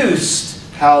deduced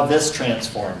how this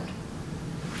transformed.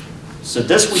 So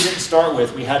this we didn't start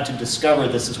with. We had to discover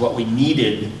this is what we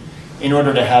needed in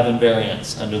order to have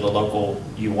invariance under the local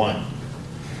U1.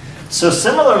 So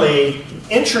similarly,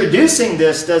 introducing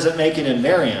this doesn't make it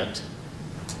invariant.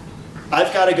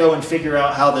 I've got to go and figure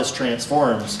out how this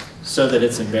transforms so that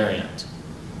it's invariant.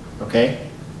 Okay?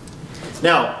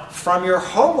 Now, from your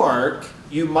homework,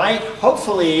 you might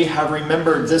hopefully have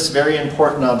remembered this very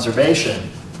important observation.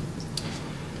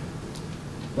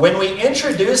 When we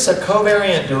introduce a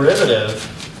covariant derivative,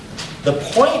 the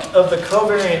point of the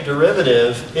covariant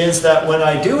derivative is that when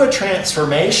I do a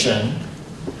transformation,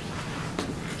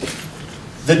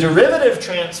 the derivative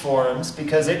transforms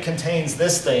because it contains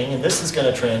this thing, and this is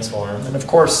going to transform, and of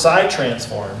course psi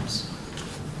transforms.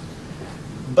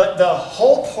 But the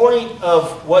whole point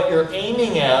of what you're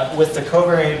aiming at with the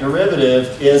covariant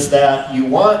derivative is that you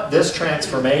want this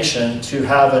transformation to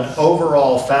have an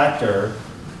overall factor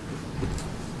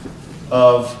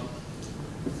of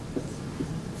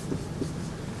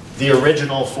the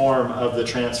original form of the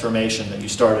transformation that you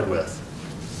started with.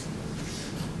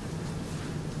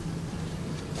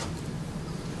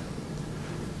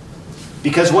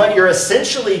 Because what you're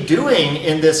essentially doing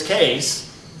in this case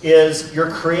is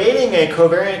you're creating a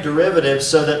covariant derivative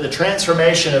so that the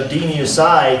transformation of d mu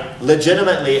psi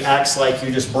legitimately acts like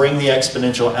you just bring the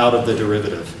exponential out of the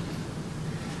derivative.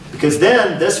 Because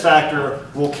then this factor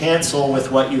will cancel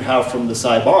with what you have from the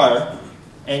psi bar,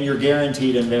 and you're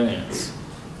guaranteed invariance.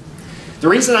 The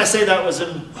reason I say that was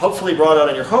hopefully brought out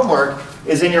in your homework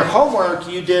is in your homework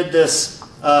you did this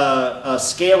a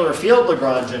scalar field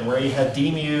Lagrangian where you had d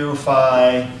mu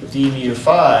phi,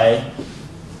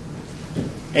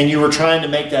 and you were trying to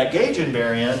make that gauge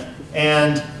invariant.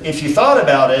 And if you thought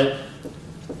about it,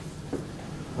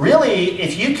 really,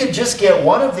 if you could just get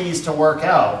one of these to work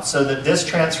out so that this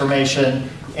transformation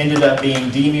ended up being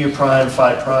d mu prime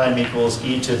phi prime equals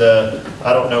e to the,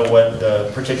 I don't know what the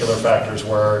particular factors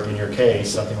were in your case,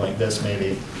 something like this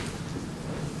maybe.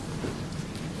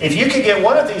 If you could get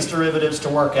one of these derivatives to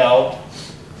work out,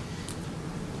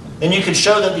 then you could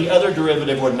show that the other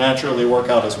derivative would naturally work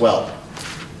out as well.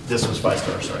 This was phi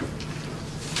star, sorry.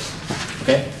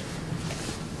 Okay?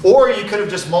 Or you could have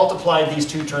just multiplied these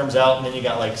two terms out and then you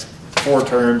got like 4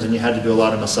 terms and you had to do a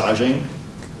lot of massaging.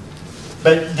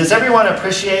 But does everyone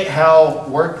appreciate how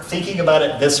thinking about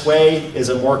it this way is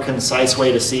a more concise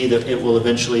way to see that it will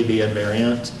eventually be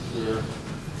invariant? Yeah.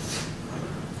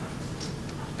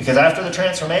 Because after the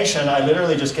transformation, I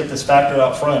literally just get this factor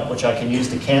out front, which I can use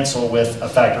to cancel with a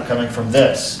factor coming from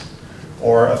this,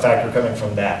 or a factor coming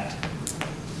from that.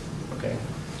 Okay.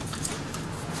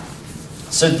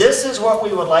 So this is what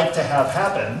we would like to have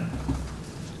happen.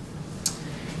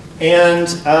 And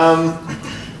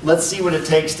let's see what it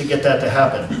takes to get that to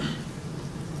happen.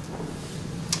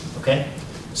 Okay.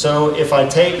 So if I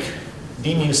take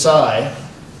d mu psi,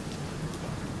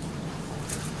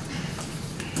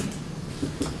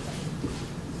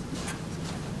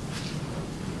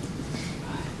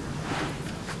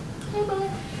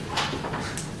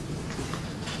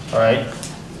 all right,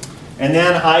 and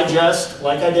then I just,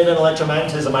 like I did in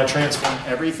electromagnetism, I transform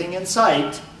everything in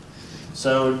sight.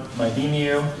 So my d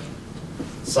mu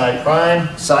psi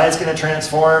prime, psi is going to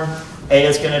transform, A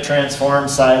is going to transform,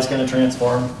 psi is going to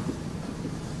transform.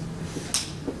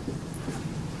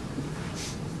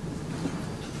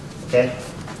 Okay?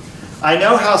 I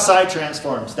know how psi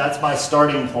transforms. That's my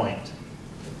starting point.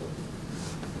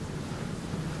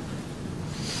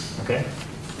 Okay?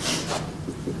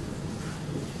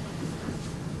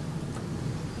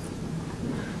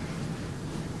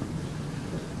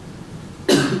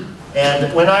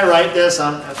 And when I write this,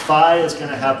 phi is going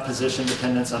to have position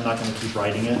dependence. I'm not going to keep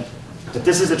writing it. But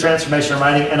this is the transformation I'm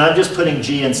writing, and I'm just putting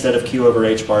g instead of q over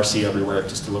h bar c everywhere,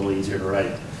 just a little easier to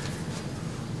write.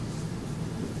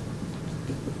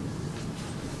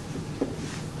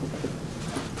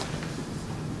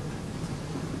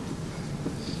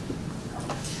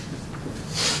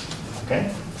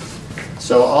 Okay?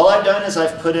 So all I've done is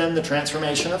I've put in the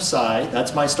transformation of psi.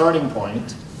 That's my starting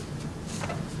point.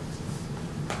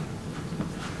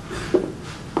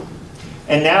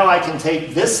 And now I can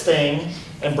take this thing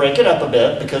and break it up a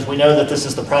bit because we know that this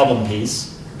is the problem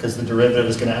piece because the derivative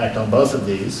is going to act on both of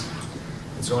these.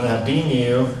 And so I'm going to have d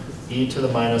mu e to the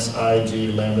minus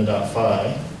ig lambda dot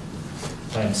phi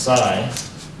times psi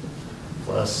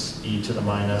plus e to the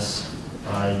minus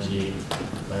ig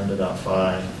lambda dot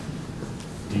phi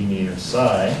d mu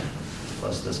psi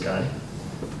plus this guy.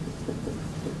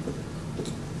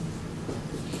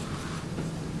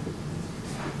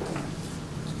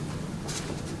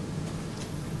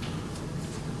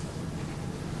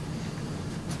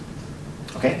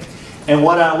 Okay, and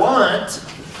what I want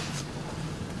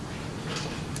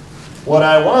What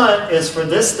I want is for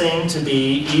this thing to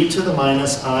be e to the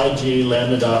minus ig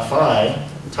lambda dot phi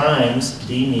times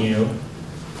d mu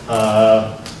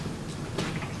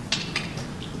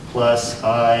plus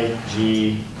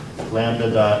ig lambda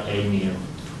dot a mu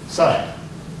psi.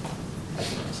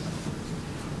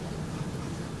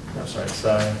 No, sorry,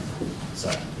 psi.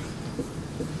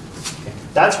 Okay.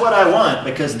 That's what I want,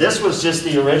 because this was just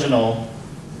the original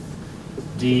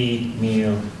d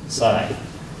mu psi.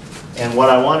 And what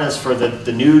I want is for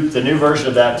the new version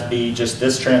of that to be just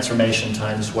this transformation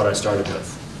times what I started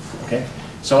with. Okay?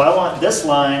 So I want this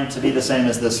line to be the same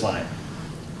as this line.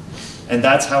 And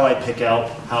that's how I pick out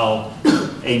how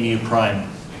a mu prime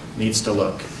needs to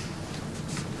look.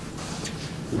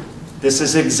 This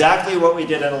is exactly what we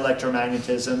did in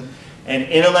electromagnetism. And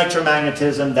in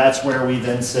electromagnetism, that's where we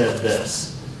then said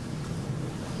this.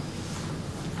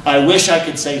 I wish I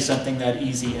could say something that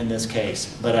easy in this case,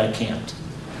 but I can't.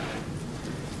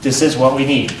 This is what we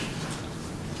need.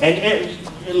 And it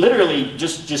literally,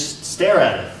 just stare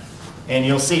at it. And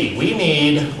you'll see, we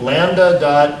need lambda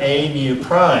dot a mu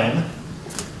prime.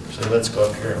 So let's go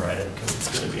up here and write it, because it's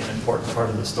going to be an important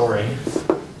part of the story.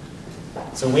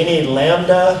 So we need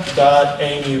lambda dot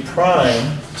a mu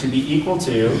prime to be equal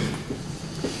to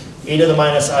e to the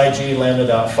minus ig lambda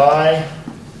dot phi,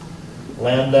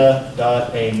 lambda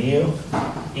dot a mu,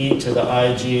 e to the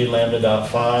ig lambda dot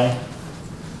phi,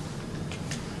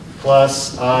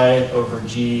 plus I over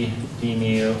g d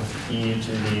mu e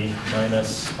to the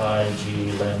minus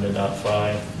ig lambda dot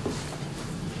phi,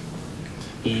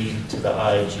 e to the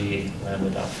ig lambda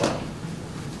dot phi.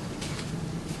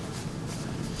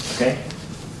 Okay?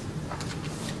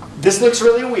 This looks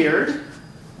really weird,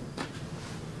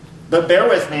 but bear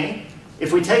with me.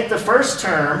 If we take the first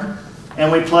term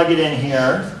and we plug it in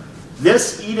here,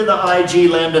 this e to the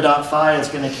ig lambda dot phi is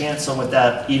going to cancel with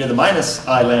that e to the minus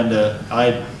ig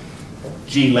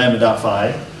lambda dot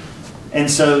phi. And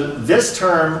so this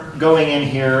term going in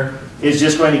here is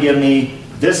just going to give me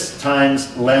this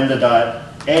times lambda dot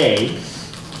a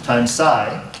times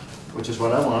psi, which is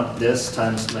what I want, this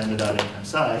times lambda dot a times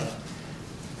psi.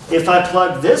 If I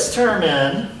plug this term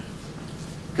in,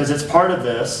 because it's part of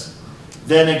this,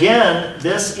 then again,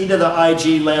 this e to the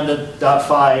ig lambda dot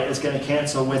phi is going to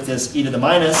cancel with this e to the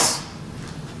minus.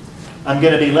 I'm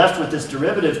going to be left with this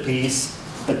derivative piece,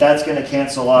 but that's going to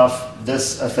cancel off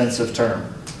this offensive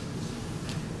term.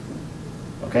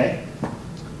 Okay?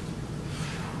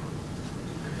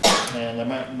 And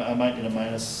I might need a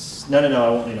minus. No, I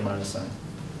won't need a minus sign.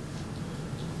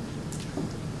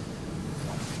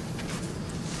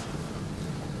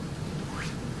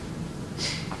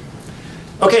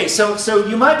 Okay, so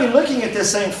you might be looking at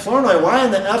this saying, Flournoy, why in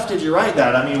the F did you write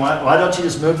that? I mean, why don't you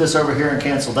just move this over here and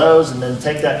cancel those and then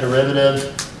take that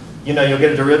derivative? You know, you'll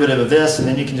get a derivative of this, and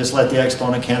then you can just let the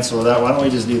exponent cancel with that. Why don't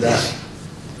we just do that?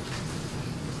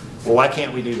 Well, why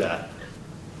can't we do that?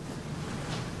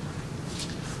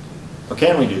 Or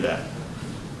can we do that?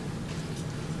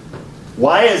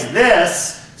 Why is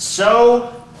this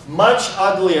so much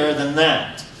uglier than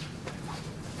that?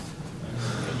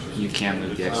 You can't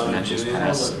move the exponentials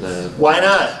past the... Why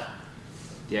not?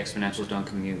 The exponentials don't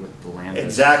commute with the lambdas.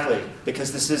 Exactly,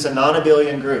 because this is a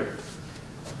non-abelian group.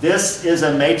 This is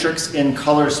a matrix in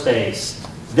color space.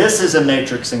 This is a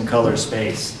matrix in color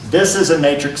space. This is a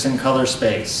matrix in color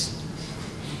space.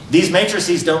 These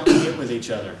matrices don't commute with each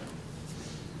other.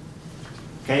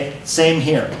 Okay, same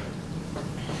here.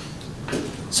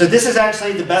 So this is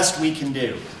actually the best we can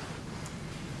do.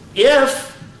 If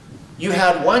you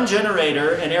had one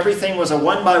generator and everything was a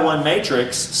one-by-one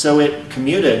matrix, so it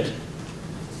commuted,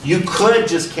 you could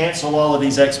just cancel all of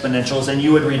these exponentials and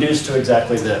you would reduce to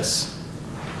exactly this.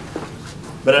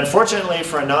 But unfortunately,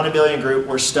 for a non-abelian group,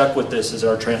 we're stuck with this as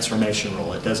our transformation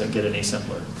rule. It doesn't get any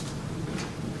simpler.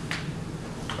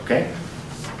 Okay?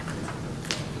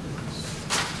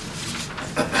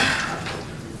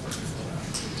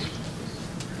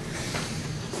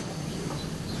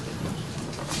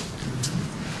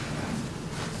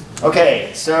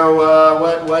 Okay, so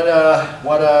what do I have?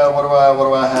 What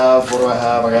do I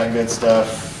have? I got good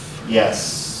stuff.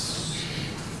 Yes.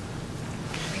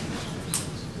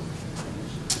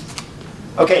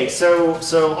 Okay,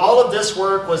 so all of this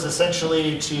work was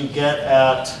essentially to get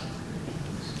at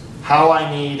how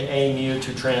I need a mu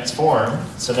to transform.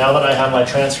 So now that I have my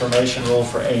transformation rule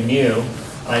for a mu,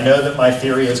 I know that my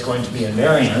theory is going to be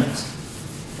invariant.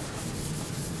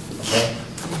 Okay.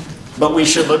 But we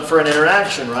should look for an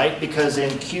interaction, right? Because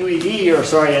in QED, or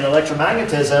sorry, in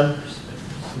electromagnetism,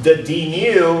 the d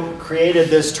mu created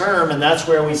this term, and that's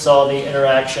where we saw the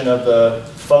interaction of the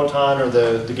photon or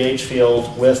the gauge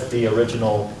field with the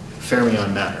original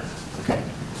fermion matter. Okay.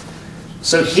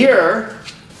 So here,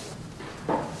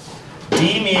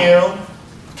 d mu,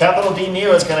 capital D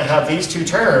mu is going to have these two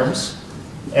terms.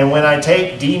 And when I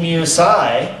take d mu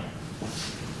psi,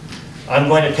 I'm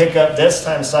going to pick up this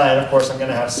times psi. And of course, I'm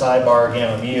going to have psi bar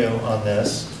gamma mu on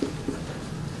this.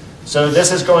 So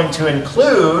this is going to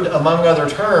include, among other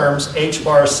terms, h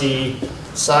bar c,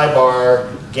 psi bar,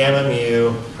 gamma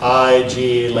mu, I,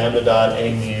 g, lambda dot,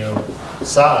 a mu,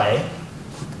 psi.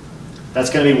 That's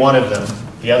going to be one of them.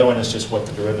 The other one is just what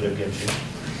the derivative gives you.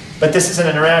 But this is an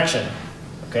interaction,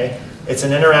 okay? It's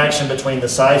an interaction between the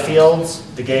psi fields,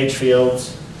 the gauge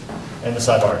fields, and the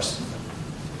psi bars.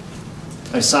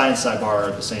 Psi and psi bar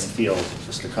are the same field,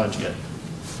 just the conjugates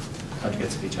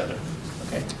of each other,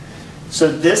 okay?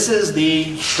 So this is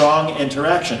the strong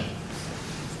interaction.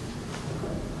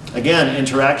 Again,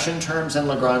 interaction terms in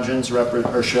Lagrangians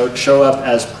show up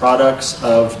as products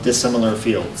of dissimilar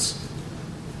fields.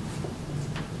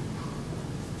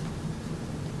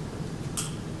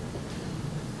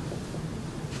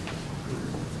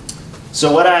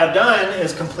 So what I have done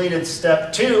is completed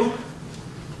step 2.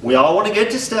 We all want to get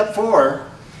to step 4,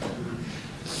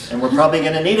 and we're probably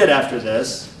going to need it after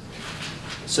this.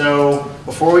 So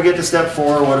before we get to step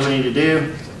 4, what do we need to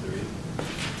do?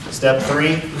 Step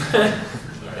 3.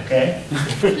 Okay.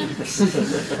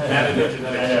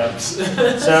 I know.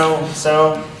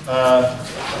 So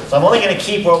I'm only going to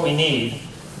keep what we need.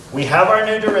 We have our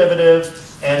new derivative,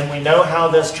 and we know how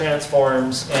this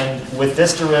transforms. And with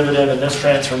this derivative and this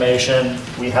transformation,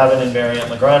 we have an invariant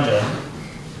Lagrangian.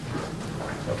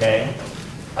 Okay.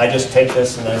 I just take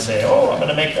this and I say, oh, I'm going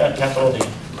to make that capital D.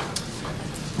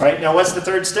 Right, now what's the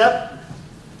third step?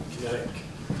 Kinetic.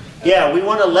 Yeah, we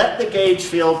want to let the gauge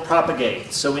field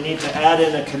propagate. So we need to add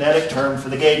in a kinetic term for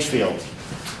the gauge field.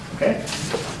 Okay?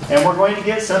 And we're going to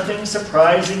get something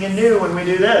surprising and new when we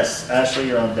do this. Ashley,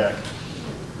 you're on deck.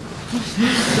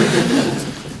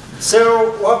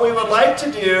 So what we would like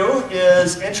to do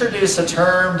is introduce a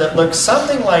term that looks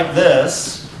something like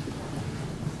this.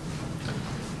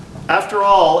 After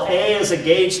all, A is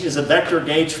a vector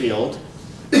gauge field.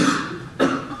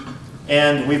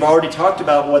 And we've already talked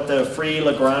about what the free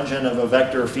Lagrangian of a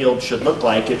vector field should look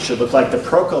like. It should look like the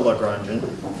Proco-Lagrangian,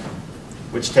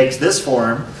 which takes this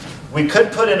form. We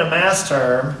could put in a mass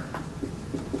term,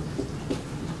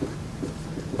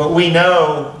 but we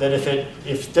know that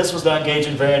if this was not gauge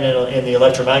invariant in the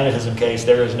electromagnetism case,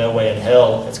 there is no way in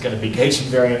hell it's going to be gauge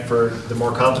invariant for the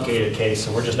more complicated case,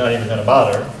 so we're just not even going to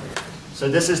bother. So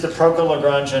this is the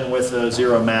Proco-Lagrangian with a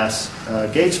zero mass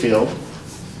gauge field.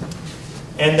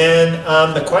 And then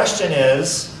the question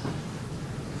is,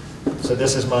 so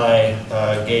this is my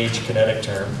gauge kinetic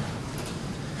term.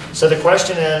 So the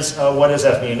question is, what is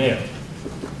F mu nu?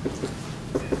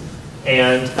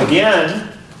 And again,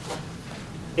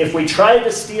 if we try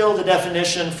to steal the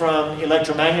definition from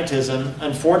electromagnetism,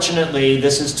 unfortunately,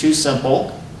 this is too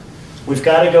simple. We've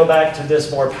got to go back to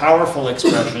this more powerful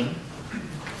expression.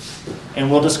 And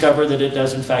we'll discover that it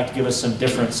does, in fact, give us some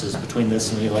differences between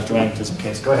this and the electromagnetism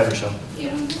case. Go ahead, Rochelle. You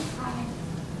don't have pi.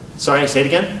 Sorry, say it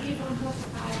again? You don't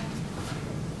have pi.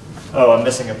 Oh, I'm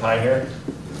missing a pi here.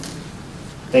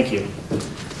 Thank you.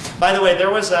 By the way, there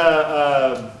was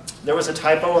a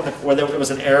typo on or there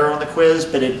was an error on the quiz,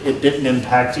 but it didn't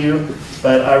impact you.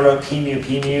 But I wrote p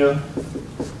mu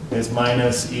is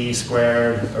minus e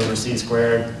squared over c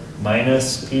squared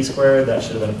minus p squared. That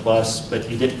should have been a plus, but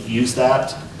you didn't use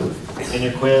that in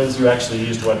your quiz. You actually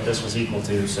used what this was equal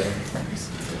to. So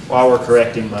while we're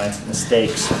correcting my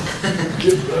mistakes.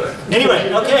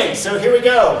 Anyway, okay, so here we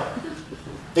go.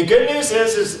 The good news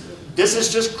is this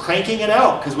is just cranking it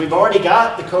out because we've already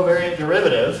got the covariant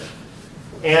derivative.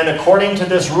 And according to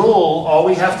this rule, all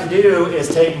we have to do is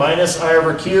take minus I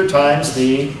over q times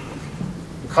the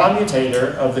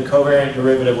commutator of the covariant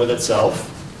derivative with itself.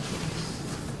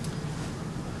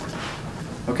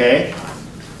 Okay?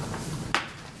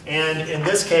 And in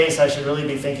this case, I should really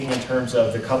be thinking in terms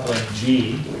of the coupling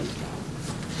G.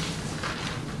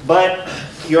 But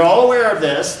you're all aware of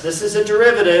this. This is a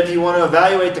derivative. You want to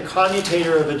evaluate the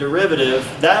commutator of a derivative.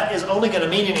 That is only going to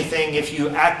mean anything if you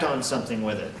act on something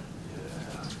with it.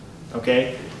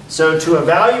 Okay? So to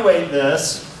evaluate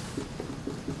this,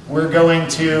 we're going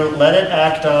to let it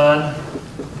act on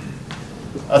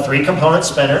a 3-component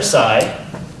spinor psi.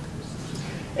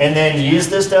 And then use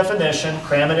this definition,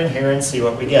 cram it in here, and see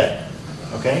what we get.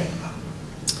 Okay?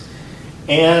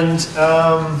 And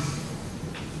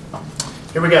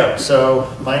here we go.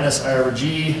 So minus I over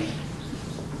g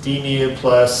d mu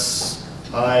plus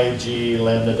I g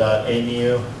lambda dot a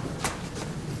mu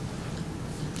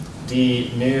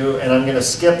d mu. And I'm going to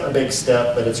skip a big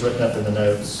step, but it's written up in the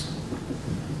notes.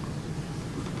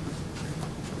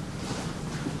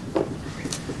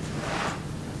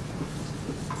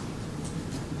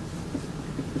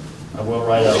 I will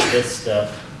write out this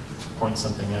step, point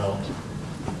something out.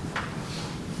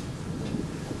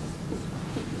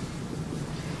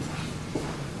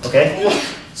 Okay,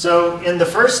 so in the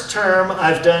first term,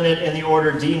 I've done it in the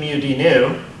order d mu d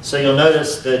nu. So you'll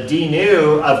notice the d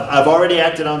nu, I've already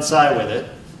acted on psi with it,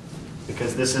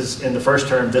 because this is, in the first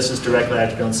term, this is directly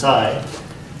acted on psi.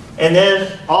 And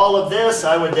then all of this,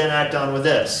 I would then act on with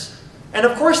this. And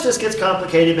of course this gets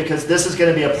complicated because this is going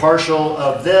to be a partial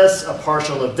of this, a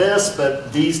partial of this,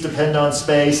 but these depend on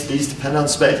space, these depend on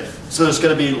space. So there's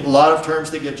going to be a lot of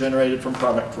terms that get generated from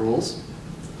product rules.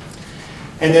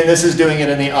 And then this is doing it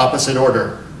in the opposite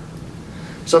order.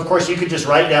 So of course you could just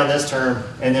write down this term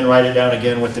and then write it down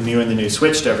again with the mu and the nu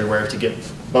switched everywhere to get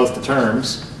both the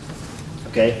terms.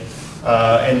 Okay?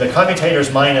 And the commutator is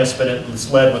minus, but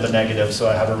it's led with a negative, so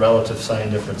I have a relative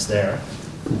sign difference there.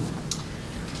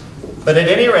 But at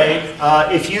any rate,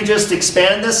 if you just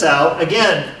expand this out,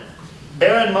 again,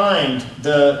 bear in mind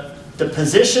the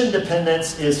position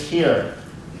dependence is here.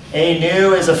 A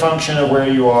nu is a function of where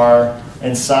you are,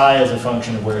 and psi is a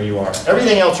function of where you are.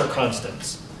 Everything else are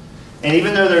constants. And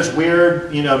even though there's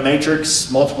weird, matrix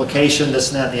multiplication,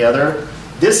 this and that and the other,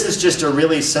 this is just a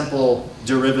really simple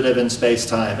derivative in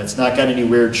space-time. It's not got any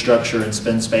weird structure in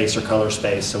spin space or color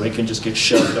space, so it can just get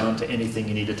shoved onto anything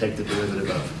you need to take the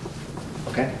derivative of.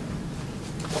 Okay?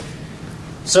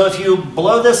 So if you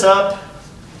blow this up,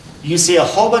 you see a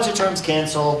whole bunch of terms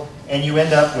cancel, and you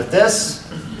end up with this.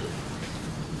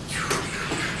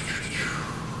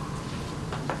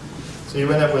 So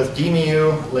you end up with d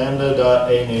mu lambda dot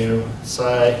a nu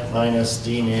psi minus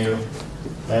d nu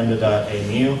lambda dot a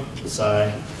mu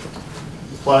psi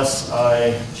plus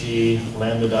I g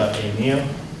lambda dot a mu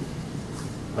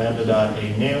lambda dot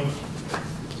a nu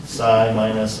psi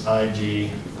minus I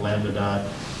g lambda dot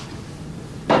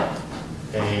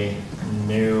a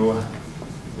nu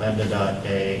lambda dot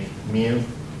a mu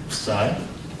psi.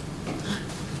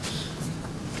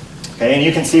 Okay, and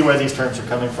you can see where these terms are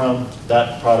coming from,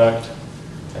 that product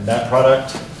and that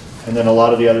product, and then a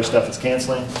lot of the other stuff is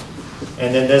canceling.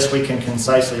 And then this we can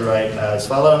concisely write as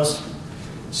follows.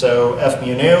 So f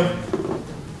mu nu,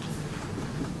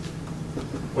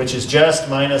 which is just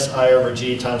minus I over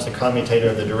g times the commutator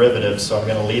of the derivative, so I'm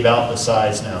going to leave out the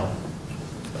size now.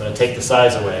 I'm going to take the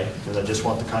size away, because I just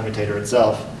want the commutator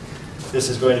itself. This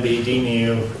is going to be d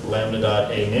mu lambda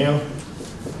dot a nu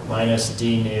minus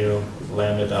d nu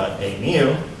lambda dot a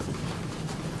mu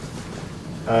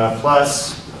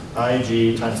plus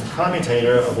ig times the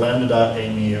commutator of lambda dot a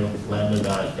mu lambda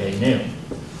dot a nu.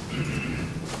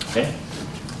 Okay.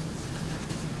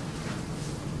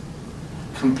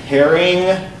 Comparing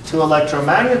to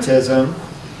electromagnetism,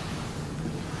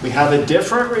 we have a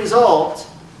different result,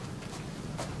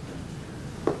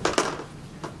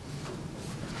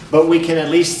 but we can at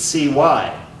least see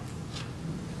why.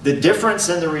 The difference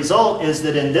in the result is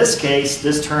that in this case,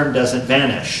 this term doesn't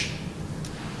vanish.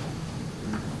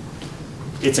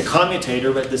 It's a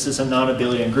commutator, but this is a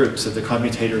non-abelian group, so the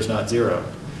commutator is not 0.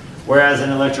 Whereas in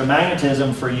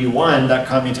electromagnetism, for U1, that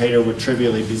commutator would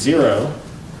trivially be 0.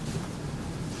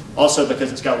 Also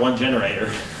because it's got one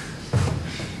generator.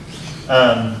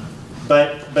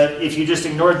 But if you just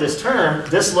ignored this term,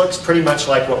 this looks pretty much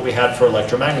like what we had for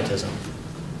electromagnetism.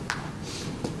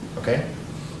 Okay?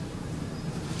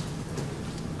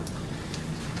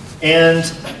 And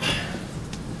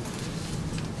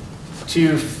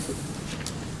to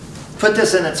put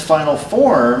this in its final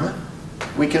form,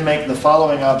 we can make the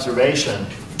following observation.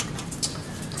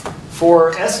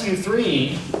 For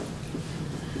SU3,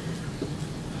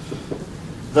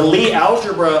 the Lie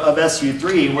algebra of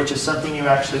SU3, which is something you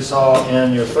actually saw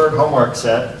in your third homework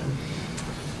set,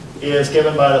 is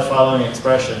given by the following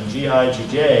expression.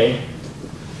 Gij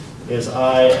is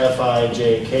I fi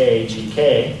jk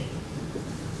gk,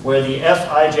 where the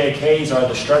fijk's are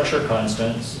the structure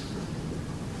constants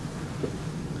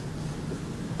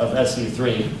of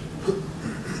SU3.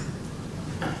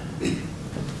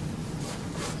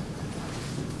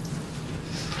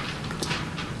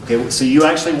 Okay, so you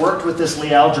actually worked with this Lie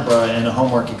algebra in a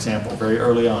homework example very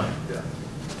early on. Yeah.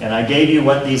 And I gave you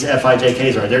what these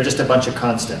fijk's are. They're just a bunch of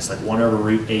constants, like 1 over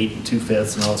root 8 and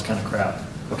 2/5 and all this kind of crap.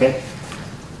 Okay?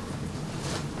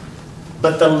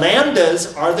 But the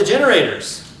lambdas are the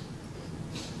generators.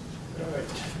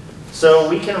 So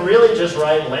we can really just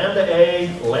write lambda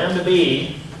A, lambda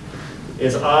B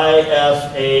is I,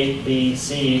 F, A, B,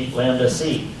 C, lambda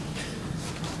C.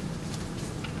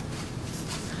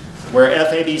 Where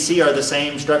F, A, B, C are the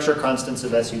same structure constants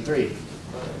of SU3.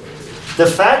 The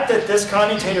fact that this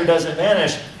commutator doesn't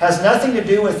vanish has nothing to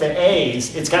do with the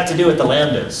A's, it's got to do with the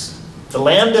lambdas. The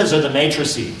lambdas are the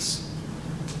matrices.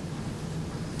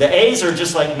 The A's are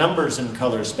just like numbers in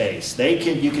color space.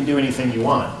 You can do anything you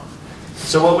want.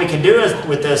 So what we can do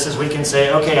with this is we can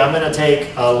say, okay, I'm going to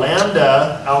take a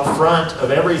lambda out front of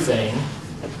everything.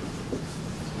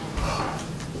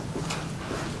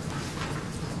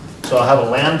 So I'll have a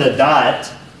lambda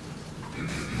dot.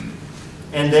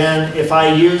 And then if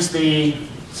I use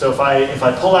so if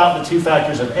I pull out the two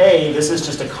factors of A, this is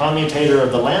just a commutator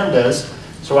of the lambdas.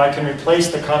 So I can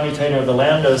replace the commutator of the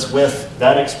lambdas with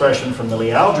that expression from the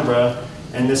Lie algebra.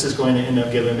 And this is going to end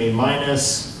up giving me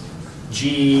minus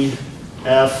G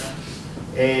F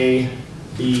A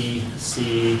B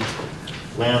C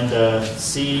lambda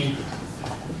C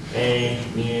A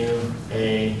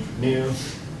nu,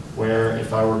 where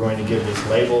if I were going to give these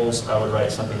labels, I would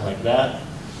write something like that.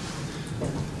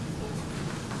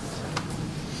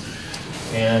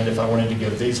 And if I wanted to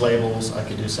give these labels, I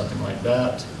could do something like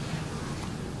that.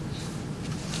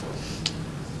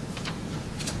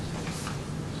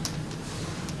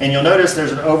 And you'll notice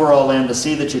there's an overall lambda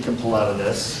C that you can pull out of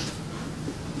this.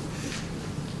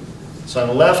 So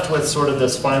I'm left with sort of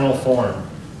this final form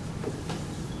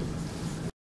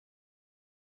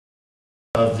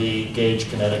of the gauge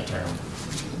kinetic term.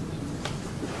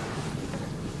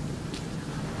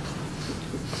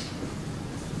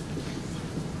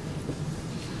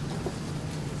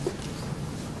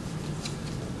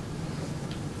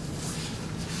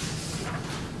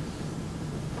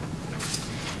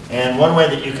 And one way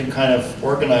that you can kind of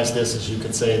organize this is you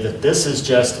could say that this is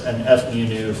just an F mu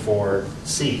nu for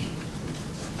C.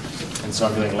 And so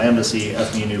I'm doing lambda C,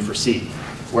 F mu nu for C,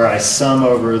 where I sum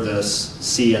over this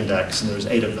C index, and there's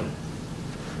 8 of them.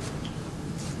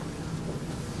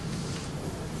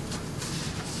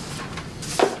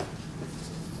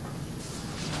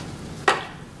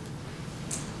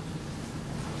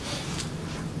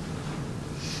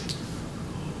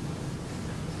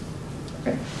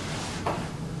 Okay.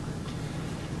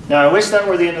 Now I wish that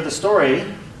were the end of the story,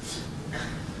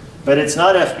 but it's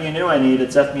not F mu nu I need,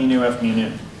 it's F mu nu, F mu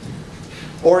nu.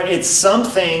 Or it's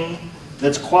something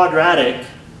that's quadratic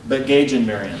but gauge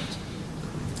invariant.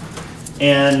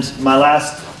 And my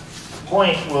last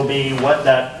point will be what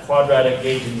that quadratic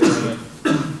gauge invariant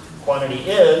quantity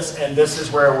is, and this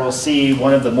is where we'll see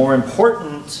one of the more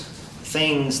important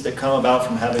things that come about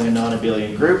from having a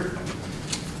non-abelian group.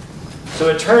 So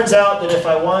it turns out that if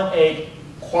I want a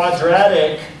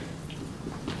quadratic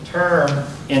term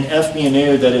in F mu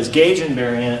nu that is gauge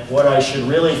invariant, what I should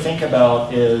really think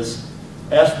about is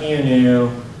F mu nu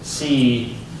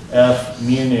C F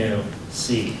mu nu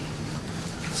C.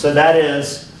 So that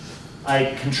is,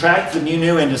 I contract the mu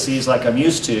nu indices like I'm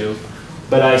used to,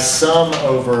 but I sum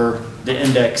over the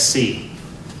index C.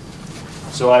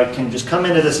 So I can just come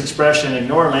into this expression,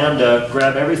 ignore lambda,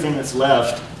 grab everything that's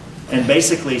left, and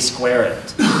basically square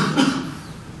it.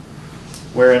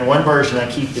 Where in one version I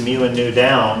keep the mu and nu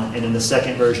down, and in the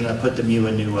second version I put the mu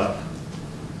and nu up.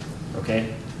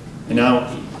 Okay? And now,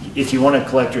 if you want to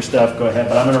collect your stuff, go ahead,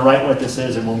 but I'm going to write what this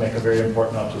is and we'll make a very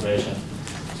important observation.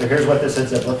 So here's what this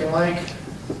ends up looking like.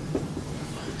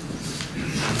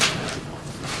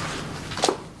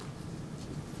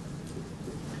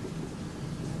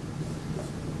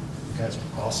 You guys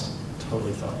are awesome.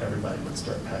 Totally thought everybody would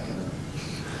start packing up.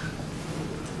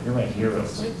 You're my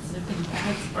heroes.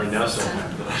 Are now so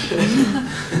happy.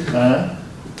 Huh?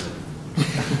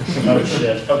 Oh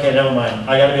shit. Okay, never mind.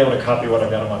 I gotta be able to copy what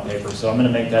I've got on my paper, so I'm gonna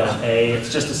make that an A.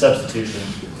 It's just a substitution.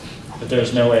 But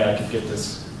there's no way I could get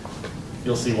this.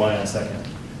 You'll see why in a second.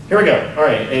 Here we go. All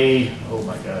right, A, oh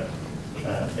my god.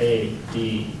 A,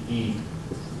 D, E,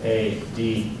 A,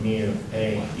 D, mu,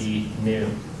 A, E, nu,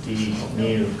 D,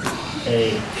 mu,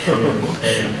 A, mu,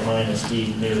 A, minus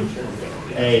D, mu,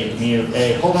 A, mu,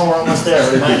 A. Hold on, we're almost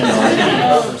there.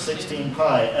 Minus D over 16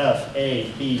 pi, F,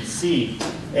 A, B, C,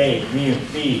 A, mu,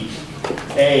 B,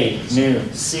 A, nu,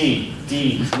 C,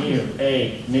 D, mu,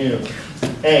 A, nu,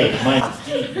 A, minus D,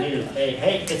 mu, A.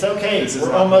 Hey, it's okay.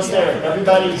 We're almost there.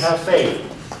 Everybody have faith.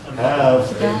 Have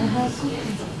faith.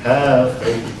 Have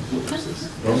faith.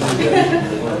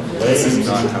 This is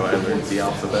not how I learned the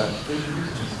alphabet.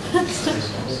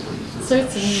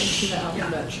 Start singing it to the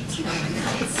alphabet.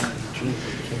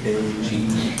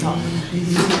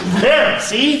 There,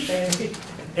 see?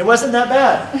 It wasn't that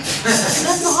bad.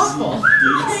 That's awful.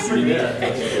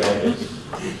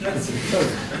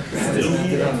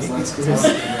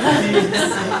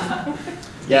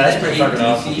 Yeah, that's pretty fucking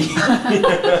awful.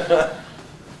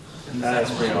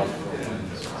 That's pretty awful.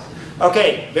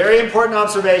 Okay, very important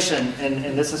observation,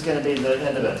 and this is going to be the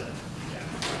end of it.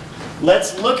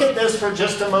 Let's look at this for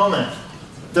just a moment.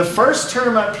 The first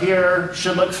term up here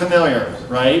should look familiar,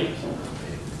 right?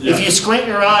 If you squint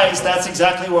your eyes, that's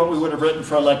exactly what we would have written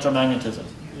for electromagnetism.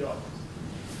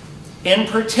 In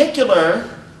particular,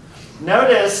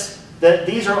 notice that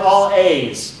these are all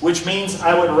A's, which means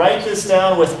I would write this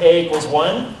down with A equals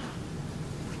 1,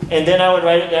 and then I would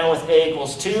write it down with A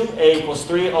equals 2, A equals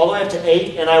 3, all the way up to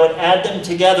 8, and I would add them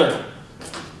together.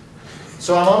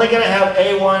 So I'm only going to have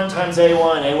A1 times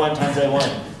A1, A1 times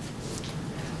A1.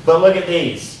 But look at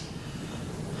these.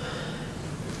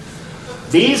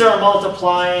 These are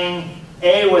multiplying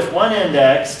A with one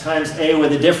index times A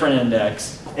with a different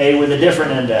index, A with a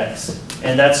different index.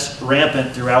 And that's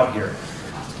rampant throughout here.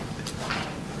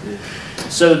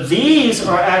 So these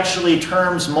are actually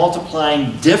terms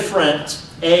multiplying different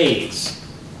A's,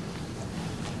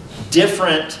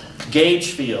 different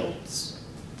gauge fields.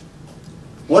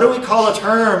 What do we call a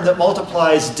term that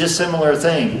multiplies dissimilar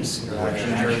things?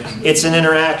 It's an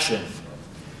interaction.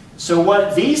 So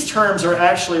what these terms are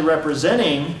actually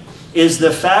representing is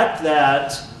the fact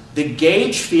that the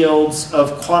gauge fields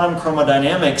of quantum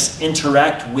chromodynamics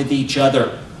interact with each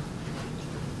other.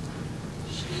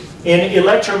 In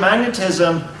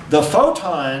electromagnetism, the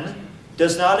photon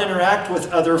does not interact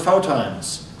with other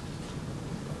photons,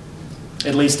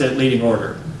 at least at leading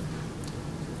order.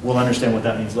 We'll understand what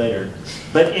that means later.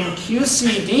 But in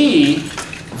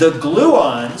QCD, the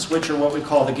gluons, which are what we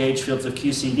call the gauge fields of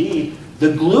QCD, the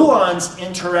gluons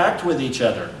interact with each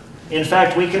other. In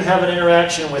fact, we can have an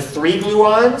interaction with 3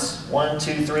 gluons, 1,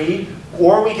 2, 3,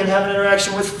 or we can have an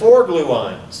interaction with 4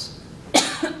 gluons.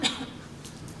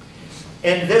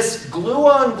 And this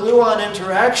gluon-gluon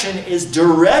interaction is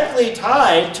directly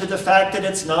tied to the fact that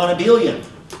it's non-abelian.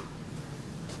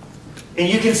 And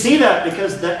you can see that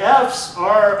because the F's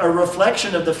are a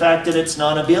reflection of the fact that it's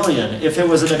non-abelian. If it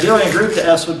was an abelian group, the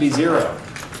F's would be 0,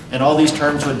 and all these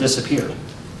terms would disappear.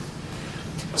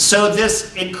 So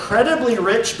this incredibly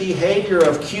rich behavior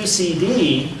of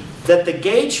QCD, that the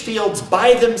gauge fields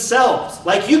by themselves,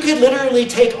 like you could literally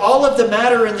take all of the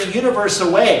matter in the universe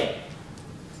away,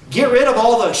 get rid of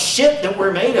all the shit that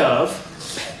we're made of,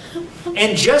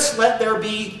 and just let there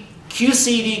be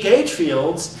QCD gauge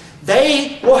fields,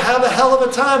 they will have a hell of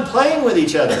a time playing with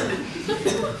each other.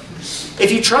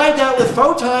 If you tried that with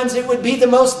photons, it would be the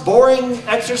most boring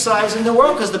exercise in the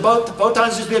world, because the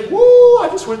photons just be like, woo, I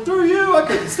just went through you, I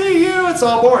couldn't see you, it's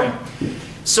all boring.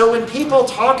 So when people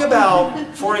talk about,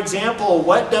 for example,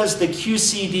 what does the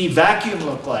QCD vacuum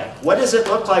look like? What does it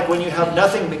look like when you have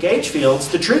nothing but gauge fields?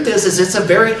 The truth is it's a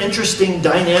very interesting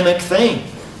dynamic thing,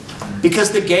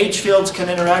 because the gauge fields can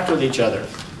interact with each other.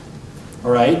 All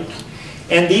right?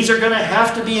 And these are going to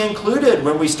have to be included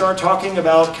when we start talking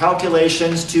about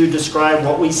calculations to describe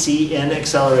what we see in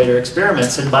accelerator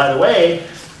experiments. And by the way,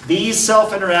 these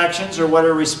self-interactions are what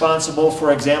are responsible,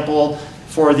 for example,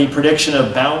 for the prediction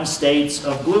of bound states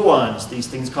of gluons, these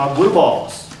things called glue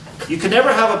balls. You can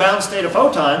never have a bound state of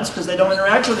photons because they don't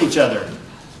interact with each other.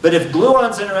 But if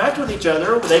gluons interact with each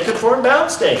other, they could form bound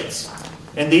states.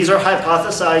 And these are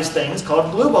hypothesized things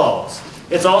called glue balls.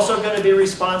 It's also going to be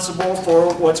responsible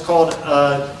for what's called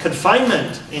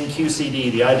confinement in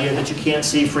QCD, the idea that you can't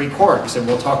see free quarks, and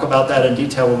we'll talk about that in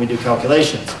detail when we do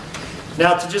calculations.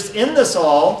 Now, to just end this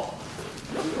all,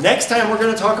 next time we're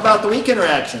going to talk about the weak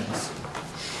interactions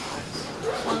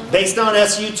based on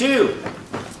SU2.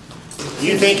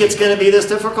 You think it's going to be this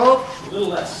difficult? A little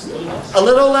less. A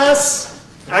little less?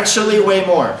 Actually, way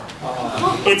more.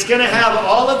 It's going to have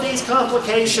all of these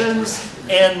complications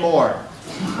and more.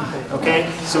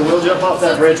 Okay, so we'll jump off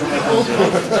that bridge when we come to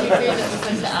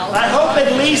it. I hope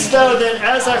at least, though, that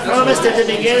as I promised at the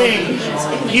beginning,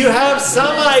 you have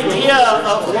some idea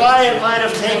of why it might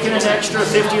have taken an extra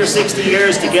 50 or 60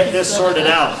 years to get this sorted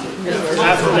out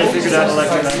after they figured out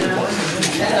electromagnetism.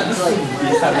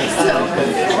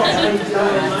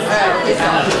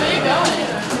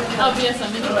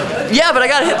 Yeah, but I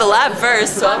gotta hit the lab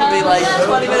first, so I'm gonna be like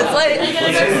 20 minutes late. Are you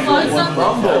gonna go to Probably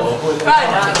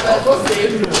not, but we'll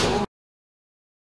see.